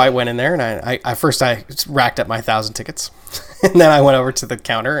 And so I went in there and I first racked up my 1,000 tickets, and then I went over to the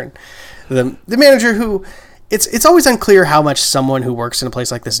counter and the manager who. It's always unclear how much someone who works in a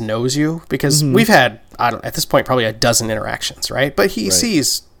place like this knows you, because we've had, at this point, probably a dozen interactions, right? But he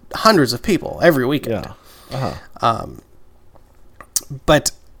sees hundreds of people every weekend. Yeah. Uh-huh.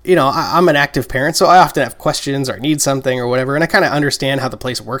 But, I'm an active parent, so I often have questions or need something or whatever, and I kind of understand how the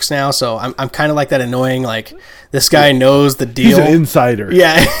place works now, so I'm kind of like that annoying, like, this guy knows the deal. He's an insider.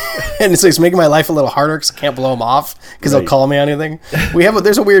 Yeah, and so he's making my life a little harder because I can't blow him off because he'll call me on anything.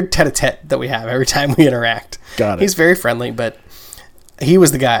 There's a weird tete-a-tete that we have every time we interact. Got it. He's very friendly, but he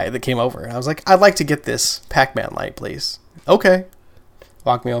was the guy that came over, and I was like, I'd like to get this Pac-Man light, please. Okay.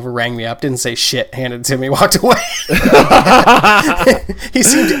 Walked me over, rang me up, didn't say shit, handed it to me, walked away. He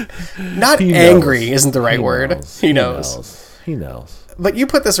seemed angry isn't the right word. He knows. He knows. But you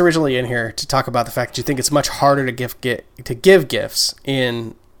put this originally in here to talk about the fact that you think it's much harder to give gifts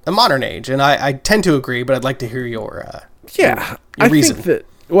in the modern age, and I tend to agree, but I'd like to hear your reason.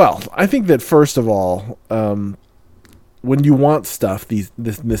 I think that first of all, when you want stuff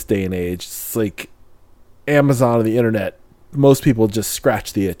this day and age, it's like Amazon or the internet. Most people just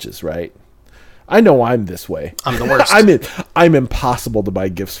scratch the itches, right? I know I'm this way. I'm the worst. I'm impossible to buy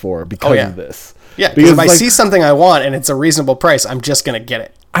gifts for because of this. Yeah, because if I see something I want and it's a reasonable price, I'm just going to get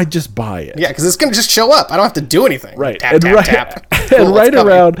it. I just buy it. Yeah, because it's going to just show up. I don't have to do anything. Right. Tap, tap, tap.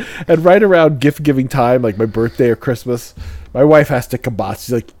 And right around gift giving time, like my birthday or Christmas, my wife has to kibosh.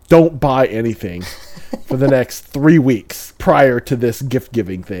 She's like, don't buy anything for the next 3 weeks prior to this gift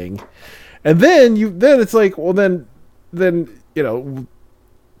giving thing. And then it's like, well, then you know,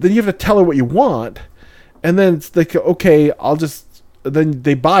 then you have to tell her what you want. And then it's like, okay, then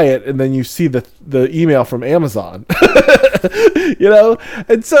they buy it, and then you see the email from Amazon, you know?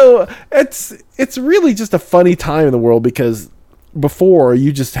 And so it's really just a funny time in the world, because before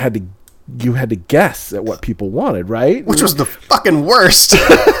you just had to guess at what people wanted, right? Which was the fucking worst.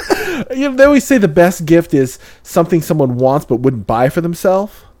 You know, they always say the best gift is something someone wants but wouldn't buy for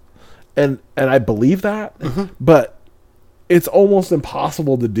themselves. And I believe that, but it's almost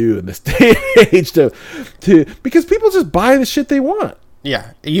impossible to do in this day and age to because people just buy the shit they want.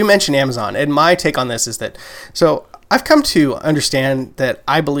 Yeah. You mentioned Amazon, and my take on this is that, so I've come to understand that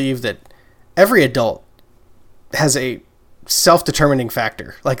I believe that every adult has a self-determining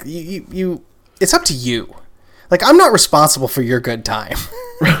factor. Like you it's up to you. Like, I'm not responsible for your good time.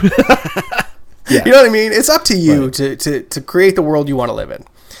 Yeah. You know what I mean? It's up to you to create the world you want to live in.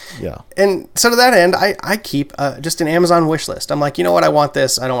 Yeah. And so to that end, I keep just an Amazon wish list. I'm like, you know what? I want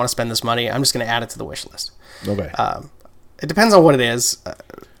this. I don't want to spend this money. I'm just going to add it to the wish list. Okay. It depends on what it is.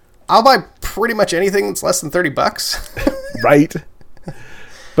 I'll buy pretty much anything that's less than $30. Right.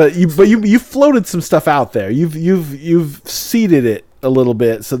 But you floated some stuff out there. You've seeded it a little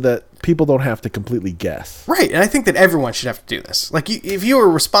bit so that people don't have to completely guess. Right. And I think that everyone should have to do this. Like, if you're a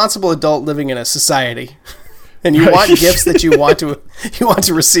responsible adult living in a society and you want gifts that you want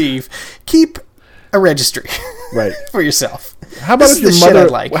to receive, keep a registry right for yourself. How about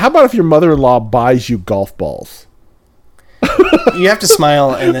if your mother-in-law buys you golf balls? You have to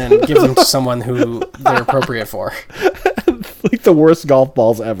smile and then give them to someone who they're appropriate for. Like the worst golf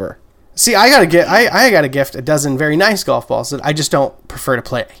balls ever. See, I got a gift a dozen very nice golf balls that I just don't prefer to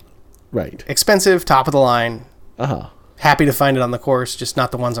play. Right. Expensive, top of the line. Uh-huh. Happy to find it on the course, just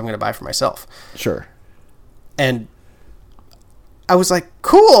not the ones I'm going to buy for myself. Sure. And I was like,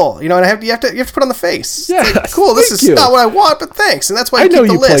 cool, you know, and you have to put on the face. Yeah, like, cool. This is not what I want, but thanks. And that's why I know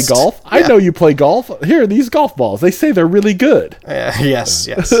you list. Play golf. Yeah. I know you play golf. Here are these golf balls. They say they're really good. Yes.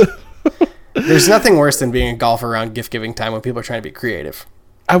 There's nothing worse than being a golfer around gift giving time when people are trying to be creative.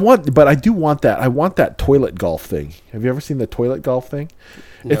 But I do want that. I want that toilet golf thing. Have you ever seen the toilet golf thing?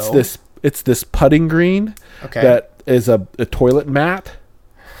 No. It's this putting green that is a toilet mat.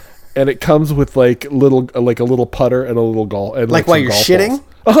 And it comes with like a little putter and a little golf. And like while you're shitting?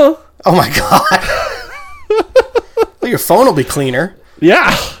 Uh-huh. Oh my God. Well, your phone will be cleaner.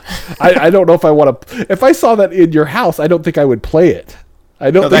 Yeah. I don't know if I want to. If I saw that in your house, I don't think I would play it.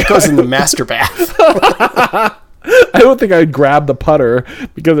 That goes in the master bath. I don't think I'd grab the putter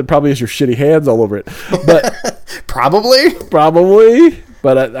because it probably has your shitty hands all over it. But probably.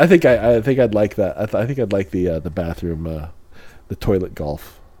 But I think I'd like that. I think I'd like the bathroom, the toilet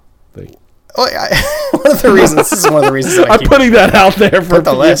golf thing. Oh, one of the reasons. This is one of the reasons that I'm putting that out there for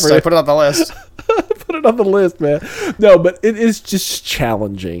the list. I put it on the list. Put it on the list, man. No, but it is just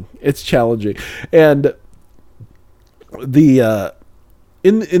challenging. It's challenging, and the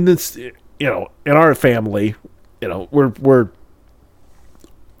in this, you know, in our family, you know, we're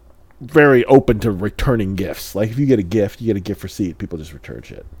very open to returning gifts. Like, if you get a gift, you get a gift receipt. People just return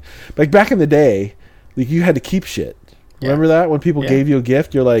shit. Like back in the day, like, you had to keep shit. Remember that? When people gave you a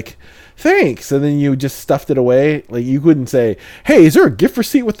gift, you're like, thanks. And then you just stuffed it away. Like, you couldn't say, hey, is there a gift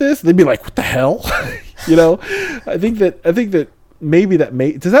receipt with this? They'd be like, what the hell? You know? I think that maybe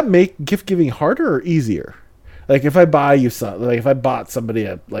does that make gift giving harder or easier? Like, if I buy you something, like if I bought somebody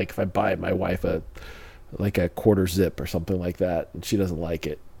if I buy my wife a quarter zip or something like that, and she doesn't like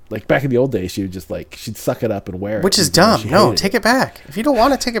it. Like, back in the old days, she would just she'd suck it up and wear it. Which is dumb. No, take it back. If you don't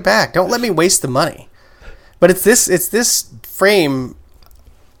want to, take it back. Don't let me waste the money. But it's this frame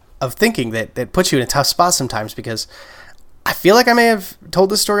of thinking that puts you in a tough spot sometimes, because I feel like I may have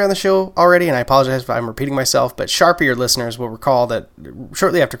told this story on the show already, and I apologize if I'm repeating myself, but sharp-eared listeners will recall that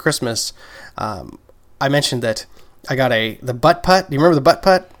shortly after Christmas, I mentioned that I got the butt putt. Do you remember the butt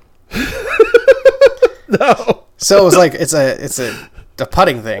putt? No. So it was like, it's a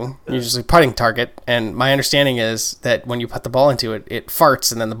putting thing, usually putting target, and my understanding is that when you put the ball into it, it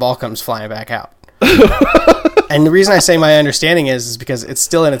farts and then the ball comes flying back out. And the reason I say my understanding is because it's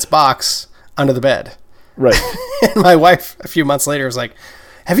still in its box under the bed. Right. And my wife, a few months later, was like,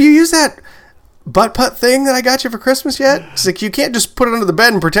 have you used that butt putt thing that I got you for Christmas yet? She's like, you can't just put it under the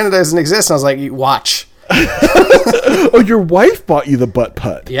bed and pretend it doesn't exist. And I was like, watch. Oh, your wife bought you the butt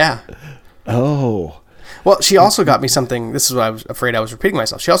putt. Yeah. Oh. Well, she also got me something. This is what I was afraid I was repeating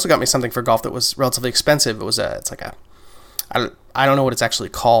myself. She also got me something for golf that was relatively expensive. It was it's like I don't know what it's actually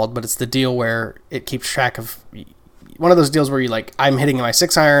called, but it's the deal where it keeps track of one of those deals where you like, I'm hitting my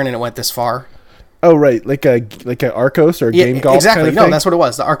 6-iron and it went this far. Oh, right. Like a Arcos or Game Golf exactly. kind of No, thing? that's what it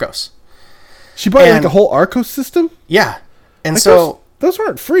was, the Arcos. She bought like a whole Arcos system? Yeah. And like so... Those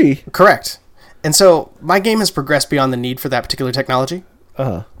aren't free. Correct. And so my game has progressed beyond the need for that particular technology.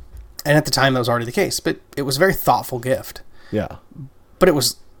 Uh-huh. And at the time, that was already the case. But it was a very thoughtful gift. Yeah. But it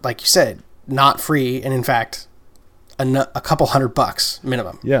was, like you said, not free. And in fact, a couple $100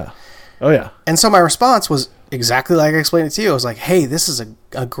 minimum. Yeah. Oh, yeah. And so my response was exactly like I explained it to you. I was like, hey, this is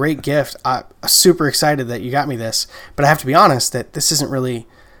a great gift. I'm super excited that you got me this. But I have to be honest that this isn't really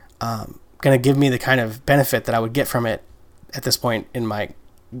going to give me the kind of benefit that I would get from it at this point in my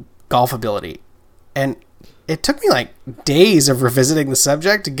golf ability. And it took me like days of revisiting the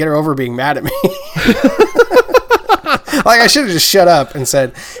subject to get her over being mad at me. Like, I should have just shut up and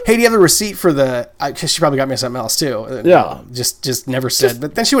said, hey, do you have the receipt for the... Because she probably got me something else, too. And, yeah. Just never said.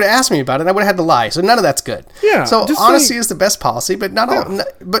 But then she would have asked me about it, and I would have had to lie. So none of that's good. Yeah. So honesty is the best policy, but not all...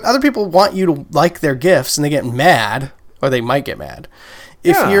 But other people want you to like their gifts, and they get mad, or they might get mad,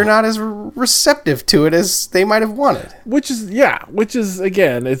 if you're not as receptive to it as they might have wanted. Which is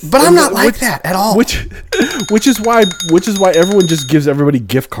again, it's... But I'm not like that at all. Which is why everyone just gives everybody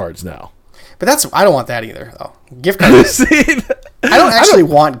gift cards now. But I don't want that either, though. Gift cards. I don't actually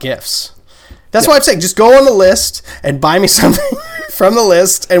want gifts. That's why I'm saying just go on the list and buy me something from the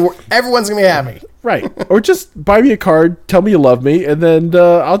list, and everyone's going to be happy. Right. Or just buy me a card, tell me you love me, and then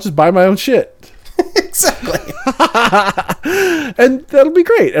I'll just buy my own shit. Exactly. And that'll be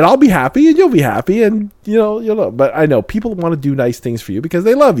great. And I'll be happy, and you'll be happy, and you'll know. But I know people want to do nice things for you because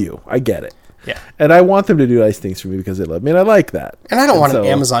they love you. I get it. Yeah. And I want them to do nice things for me because they love me, and I like that. And I don't want an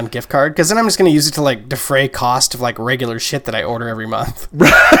Amazon gift card because then I'm just going to use it to like defray cost of like regular shit that I order every month.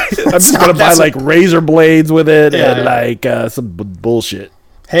 Right. I'm just going to buy like razor blades with it and like some bullshit.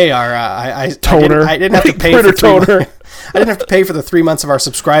 Hey, our toner. I didn't have to pay for toner. I didn't have to pay for the 3 months of our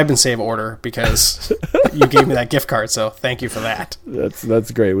subscribe and save order because you gave me that gift card. So thank you for that. That's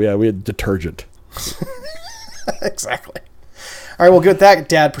great. We had detergent. Exactly. All right, well, with that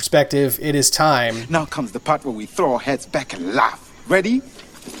dad perspective, it is time. Now comes the part where we throw our heads back and laugh. Ready?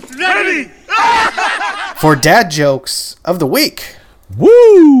 Ready! For dad jokes of the week.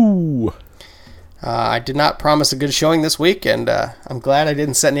 Woo! I did not promise a good showing this week, and I'm glad I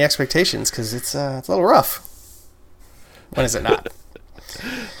didn't set any expectations because it's a little rough. When is it not?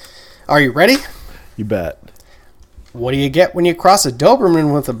 Are you ready? You bet. What do you get when you cross a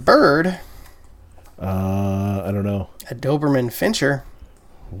Doberman with a bird? I don't know. A Doberman Fincher.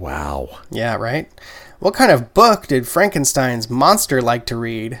 Wow. Yeah, right? What kind of book did Frankenstein's monster like to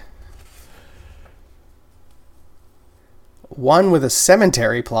read? One with a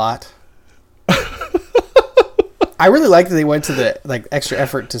cemetery plot. I really like that they went to the extra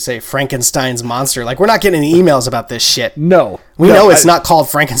effort to say Frankenstein's monster. Like, we're not getting any emails about this shit. No. We know it's not called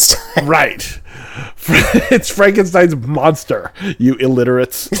Frankenstein. Right. It's Frankenstein's monster, you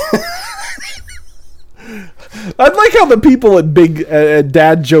illiterates. I like how the people at Big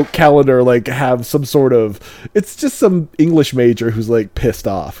Dad Joke Calendar like have some sort of... It's just some English major who's like pissed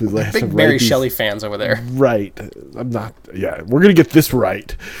off. Who's like Big Mary Shelley fans over there. Right. I'm not... Yeah, we're going to get this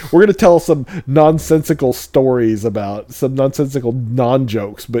right. We're going to tell some nonsensical stories about some nonsensical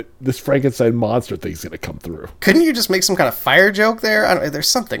non-jokes, but this Frankenstein monster thing's going to come through. Couldn't you just make some kind of fire joke there? There's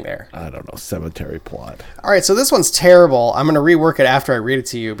something there. I don't know. Cemetery plot. All right, so this one's terrible. I'm going to rework it after I read it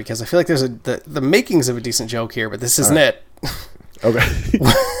to you because I feel like there's the makings of a decent joke here, but this isn't it. Okay.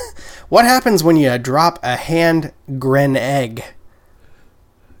 What happens when you drop a hand grenade?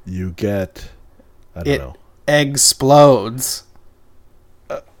 You get... I don't know. Explodes.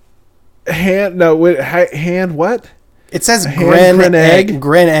 Hand... No, wait, hand what? It says grenade.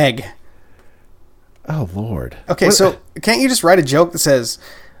 Grenade. Oh, Lord. Okay, what? So can't you just write a joke that says,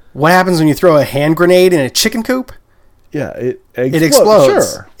 what happens when you throw a hand grenade in a chicken coop? Yeah, it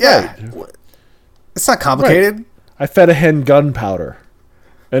explodes. Sure. Yeah. Right. It's not complicated. Right. I fed a hen gunpowder,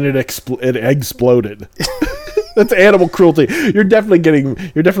 and it exploded. That's animal cruelty. You're definitely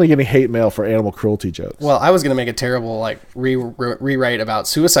getting hate mail for animal cruelty jokes. Well, I was gonna make a terrible rewrite about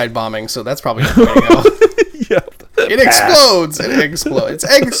suicide bombing, so that's probably not the way to go. Yep. It explodes. It explodes.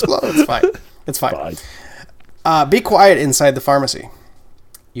 It explodes. Fine. It's fine. Be quiet inside the pharmacy.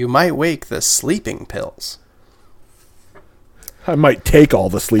 You might wake the sleeping pills. I might take all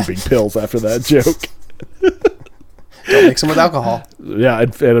the sleeping pills after that joke. Don't mix them with alcohol. Yeah,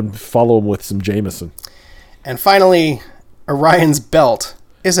 and follow them with some Jameson. And finally, Orion's belt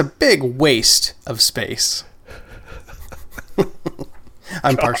is a big waste of space.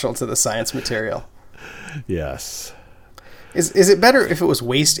 I'm partial to the science material. Yes. Is it better if it was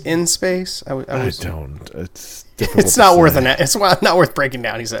waste in space? I don't. It's difficult. It's not worth it's not worth breaking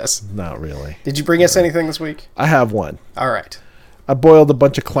down, he says. Not really. Did you bring us anything this week? I have one. All right. I boiled a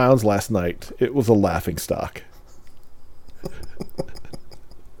bunch of clowns last night. It was a laughing stock.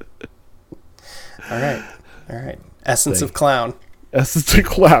 All right. Essence of clown. Essence of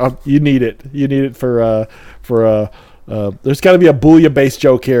clown. You need it. You need it for there's got to be a Booyah-based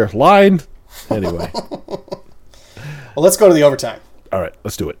joke here. Line. Anyway. Well, let's go to the overtime. All right,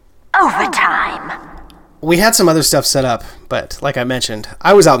 let's do it. Overtime. We had some other stuff set up, but like I mentioned,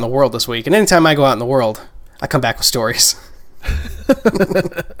 I was out in the world this week, and anytime I go out in the world, I come back with stories.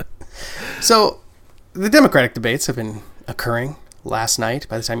 So, the Democratic debates have been occurring last night,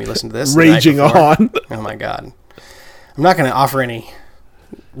 by the time you listen to this. Raging on. Oh my God. I'm not going to offer any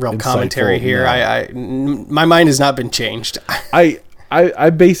real commentary here. No. My mind has not been changed. I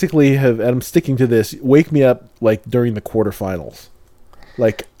basically have, and I'm sticking to this, wake me up like during the quarterfinals.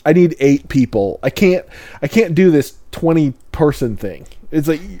 Like, I need 8 people. I can't do this 20 person thing. It's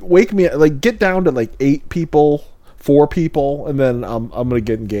like, wake me up, like, get down to like 8 people, 4 people, and then I'm going to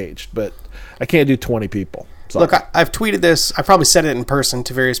get engaged. But I can't do 20 people. Sorry. Look, I've tweeted this. I probably said it in person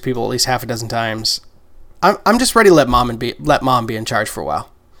to various people at least half a dozen times. I'm just ready to let mom be in charge for a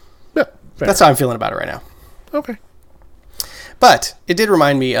while. Yeah, that's how I'm feeling about it right now. Okay. But it did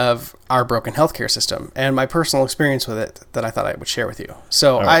remind me of our broken healthcare system and my personal experience with it that I thought I would share with you.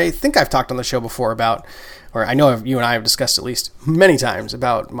 So I think I've talked on the show before about, or I know you and I have discussed at least many times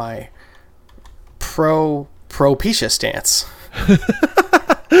about my pro-Propecia stance.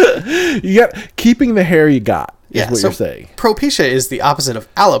 You got keeping the hair you got is what you're saying. Propecia is the opposite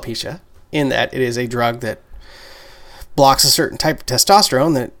of alopecia in that it is a drug that blocks a certain type of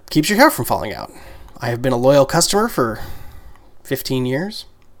testosterone that keeps your hair from falling out. I have been a loyal customer for 15 years,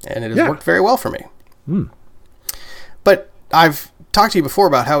 and it has worked very well for me. But I've talked to you before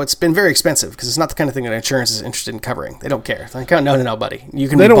about how it's been very expensive because it's not the kind of thing that insurance is interested in covering. They don't care. They're like, no, buddy. You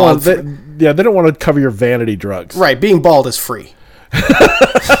can. They don't want. They don't want to cover your vanity drugs. Right. Being bald is free. All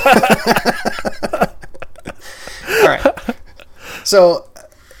right. So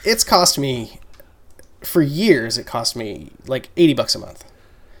it's cost me for years. It cost me like $80 a month.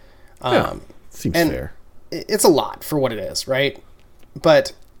 Seems fair. It's a lot for what it is, right?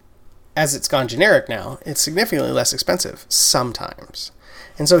 But as it's gone generic now, it's significantly less expensive sometimes.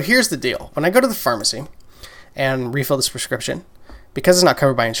 And so here's the deal. When I go to the pharmacy and refill this prescription, because it's not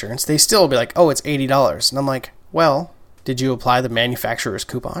covered by insurance, they still will be like, oh, it's $80. And I'm like, well, did you apply the manufacturer's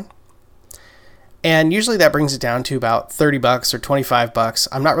coupon? And usually that brings it down to about $30 or $25.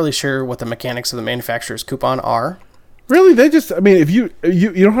 I'm not really sure what the mechanics of the manufacturer's coupon are. Really? They just, I mean, if you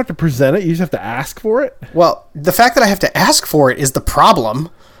don't have to present it, you just have to ask for it? Well, the fact that I have to ask for it is the problem.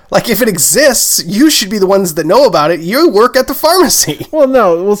 Like, if it exists, you should be the ones that know about it. You work at the pharmacy. Well,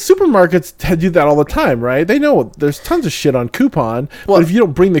 no. Well, supermarkets do that all the time, right? They know there's tons of shit on coupon. Well, but if you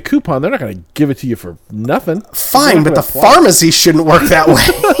don't bring the coupon, they're not going to give it to you for nothing. Fine, but the pharmacy shouldn't work that way.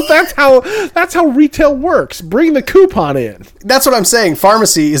 That's how retail works. Bring the coupon in. That's what I'm saying.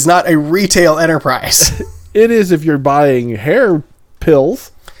 Pharmacy is not a retail enterprise. It is if you're buying hair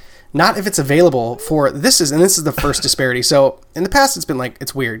pills. Not if it's available for this is the first disparity. So in the past, it's been like,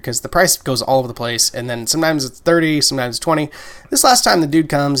 it's weird because the price goes all over the place. And then sometimes it's 30, sometimes it's 20. This last time the dude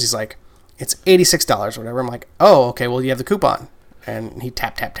comes, he's like, it's $86 or whatever. I'm like, oh, okay, well, you have the coupon. And he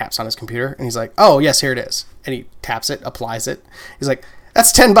taps on his computer and he's like, oh, yes, here it is. And he taps it, applies it. He's like,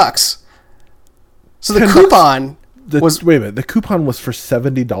 that's $10. So the coupon wait a minute, the coupon was for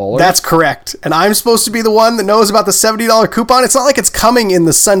 $70? That's correct. And I'm supposed to be the one that knows about the $70 coupon? It's not like it's coming in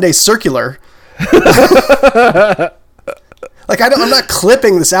the Sunday circular. Like, I'm not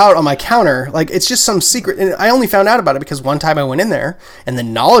clipping this out on my counter. Like, it's just some secret. And I only found out about it because one time I went in there and the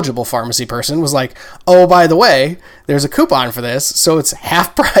knowledgeable pharmacy person was like, oh, by the way, there's a coupon for this, so it's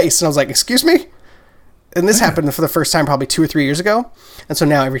half price. And I was like, excuse me? And this happened for the first time probably 2 or 3 years ago. And so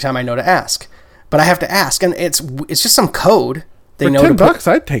now every time I know to ask. But I have to ask, and it's just some code. They for know $10,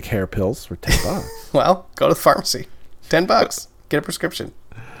 I'd take hair pills for $10. Well, go to the pharmacy. $10. Get a prescription.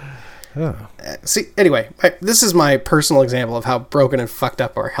 Oh. See, anyway, this is my personal example of how broken and fucked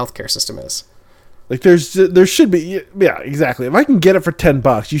up our healthcare system is. Like, there should be, yeah, exactly. If I can get it for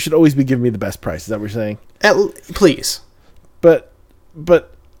 $10, you should always be giving me the best price. Is that what you're saying? Please. But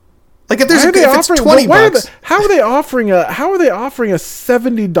Like if there's if it's $20, how are they offering a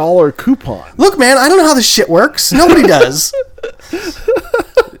 $70 coupon? Look, man, I don't know how this shit works. Nobody does.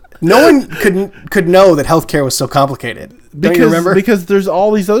 No one could know that healthcare was so complicated. Don't you remember? Because there's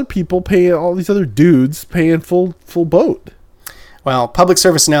all these other people paying, all these other dudes paying full boat. Well, public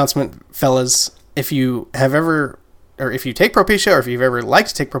service announcement, fellas. If you have ever, or if you take Propecia, or if you've ever liked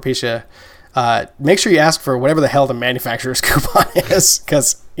to take Propecia, make sure you ask for whatever the hell the manufacturer's coupon is,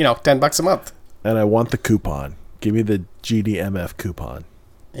 because $10 a month. And I want the coupon. Give me the GDMF coupon.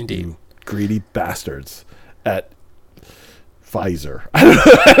 Indeed, you greedy bastards at Pfizer.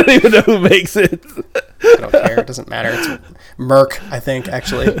 I don't even know who makes it. I don't care. It doesn't matter. It's Merck, I think,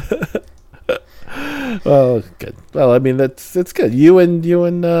 actually. Well, good. Well, I mean, it's good. You and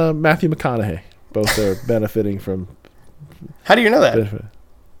Matthew McConaughey both are benefiting from. How do you know that?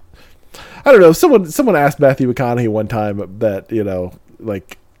 I don't know. Someone asked Matthew McConaughey one time that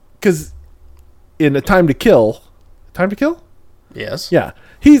because in A Time to Kill. Yes. Yeah,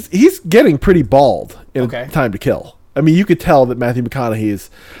 he's getting pretty bald in Okay. Time to Kill. I mean, you could tell that Matthew McConaughey is.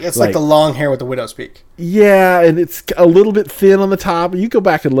 It's like the long hair with the widow's peak. Yeah, and it's a little bit thin on the top. You go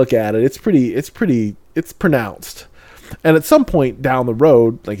back and look at it. It's pronounced. And at some point down the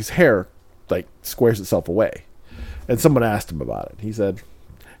road, like his hair, squares itself away. And someone asked him about it. He said,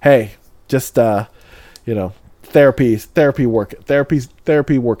 "Hey, just therapy works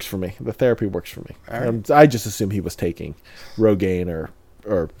for me. The therapy works for me." Right. I just assumed he was taking Rogaine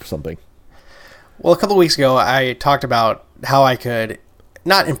or something. Well, a couple of weeks ago, I talked about how I could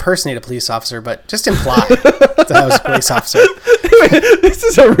not impersonate a police officer, but just imply that I was a police officer. This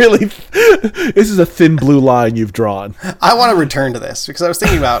is a thin blue line you've drawn. I want to return to this because I was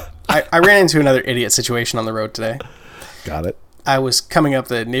thinking about, I ran into another idiot situation on the road today. Got it. I was coming up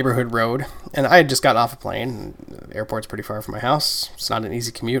the neighborhood road, and I had just gotten off a plane. The airport's pretty far from my house. It's not an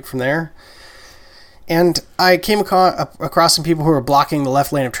easy commute from there. And I came across some people who were blocking the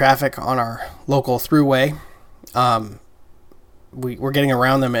left lane of traffic on our local thruway. We're getting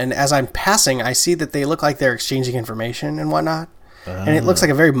around them, and as I'm passing, I see that they look like they're exchanging information and whatnot. And it looks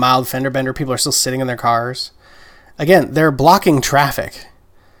like a very mild fender bender. People are still sitting in their cars. Again, they're blocking traffic.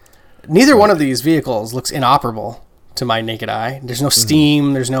 Neither one of these vehicles looks inoperable to my naked eye. There's no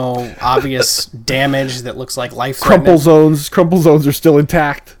steam. There's no obvious damage that looks like life-threatening. Crumple zones are still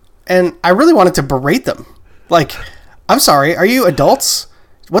intact. And I really wanted to berate them. Like, I'm sorry, are you adults?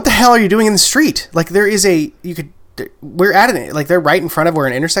 What the hell are you doing in the street? Like, we're at it. Like, they're right in front of where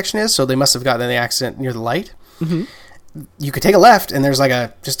an intersection is, so they must have gotten in the accident near the light. Mm-hmm. You could take a left, and there's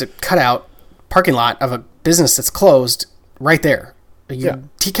just a cutout parking lot of a business that's closed right there. You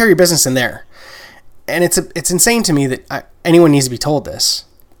take care of your business in there. And it's insane to me that anyone needs to be told this.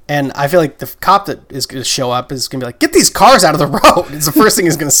 And I feel like the cop that is going to show up is going to be like, "Get these cars out of the road." It's the first thing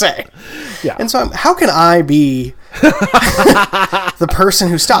he's going to say. Yeah. And so how can I be the person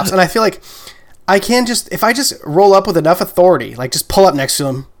who stops? And I feel like I can if I just roll up with enough authority, like just pull up next to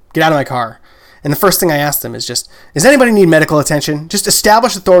them, get out of my car. And the first thing I ask them is just, does anybody need medical attention? Just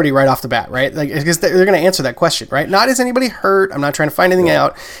establish authority right off the bat, right? Like, because they're going to answer that question, right? Not, is anybody hurt? I'm not trying to find anything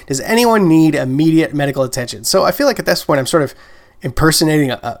out. Does anyone need immediate medical attention? So I feel like at this point I'm sort of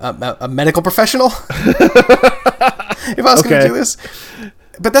impersonating a medical professional if I was going to do this.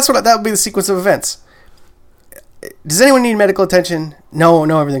 But that would be the sequence of events. Does anyone need medical attention? No,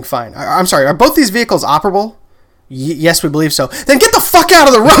 everything's fine. I'm sorry, are both these vehicles operable? Yes, we believe so. Then get the fuck out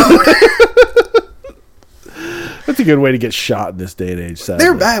of the road. That's a good way to get shot in this day and age. Sadly.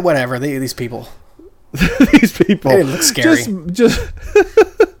 They're whatever. These people. These people. They look scary.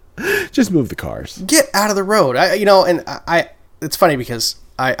 Just move the cars. Get out of the road. It's funny because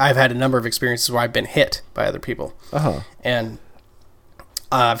I've had a number of experiences where I've been hit by other people. And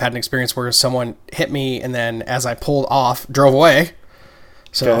I've had an experience where someone hit me, and then as I pulled off, drove away.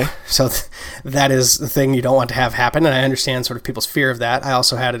 So that is the thing you don't want to have happen, and I understand sort of people's fear of that. I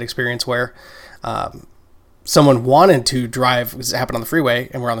also had an experience where someone wanted to drive. It happened on the freeway,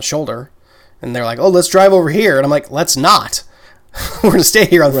 and we're on the shoulder, and they're like, "Oh, let's drive over here," and I'm like, "Let's not. We're going to stay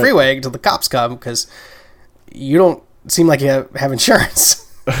here on the freeway until the cops come, because you don't seem like you have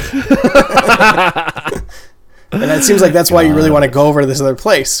insurance." And it seems like that's why you really want to go over to this other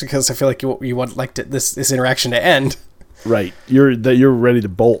place, because I feel like you want this interaction to end. Right, you're ready to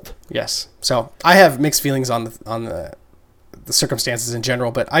bolt. Yes. So I have mixed feelings on the circumstances in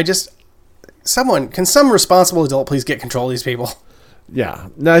general, but can some responsible adult please get control of these people? Yeah.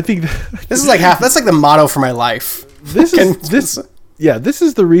 No, I think this is that's like the motto for my life. This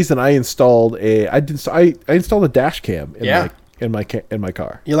is the reason I installed I installed a dash cam in my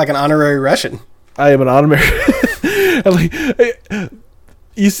car. You're like an honorary Russian. I am an honorary.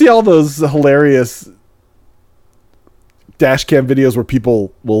 you see all those hilarious dash cam videos where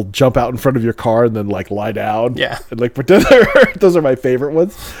people will jump out in front of your car and then like lie down. Yeah. And like pretend those are my favorite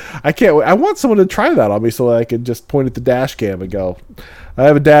ones. I want someone to try that on me so that I could just point at the dash cam and go, I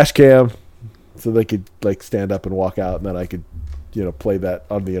have a dash cam, so they could like stand up and walk out, and then I could, play that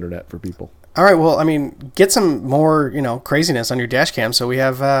on the internet for people. All right. Well, I mean, get some more, craziness on your dash cam so we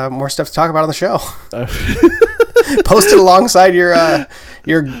have more stuff to talk about on the show. Post it alongside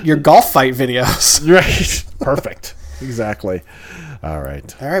your golf fight videos. Right. Perfect. Exactly. All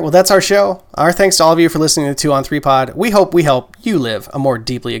right. All right. Well, that's our show. Our thanks to all of you for listening to the 2 on 3 Pod. We hope we help you live a more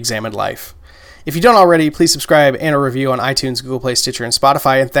deeply examined life. If you don't already, please subscribe and a review on iTunes, Google Play, Stitcher, and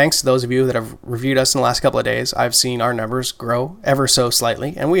Spotify. And thanks to those of you that have reviewed us in the last couple of days. I've seen our numbers grow ever so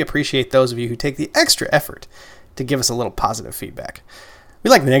slightly, and we appreciate those of you who take the extra effort to give us a little positive feedback. We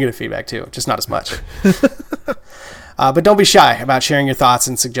like the negative feedback too, just not as much. But don't be shy about sharing your thoughts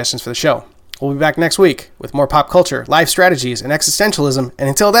and suggestions for the show. We'll be back next week with more pop culture, life strategies, and existentialism. And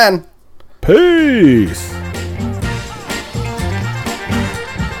until then, peace.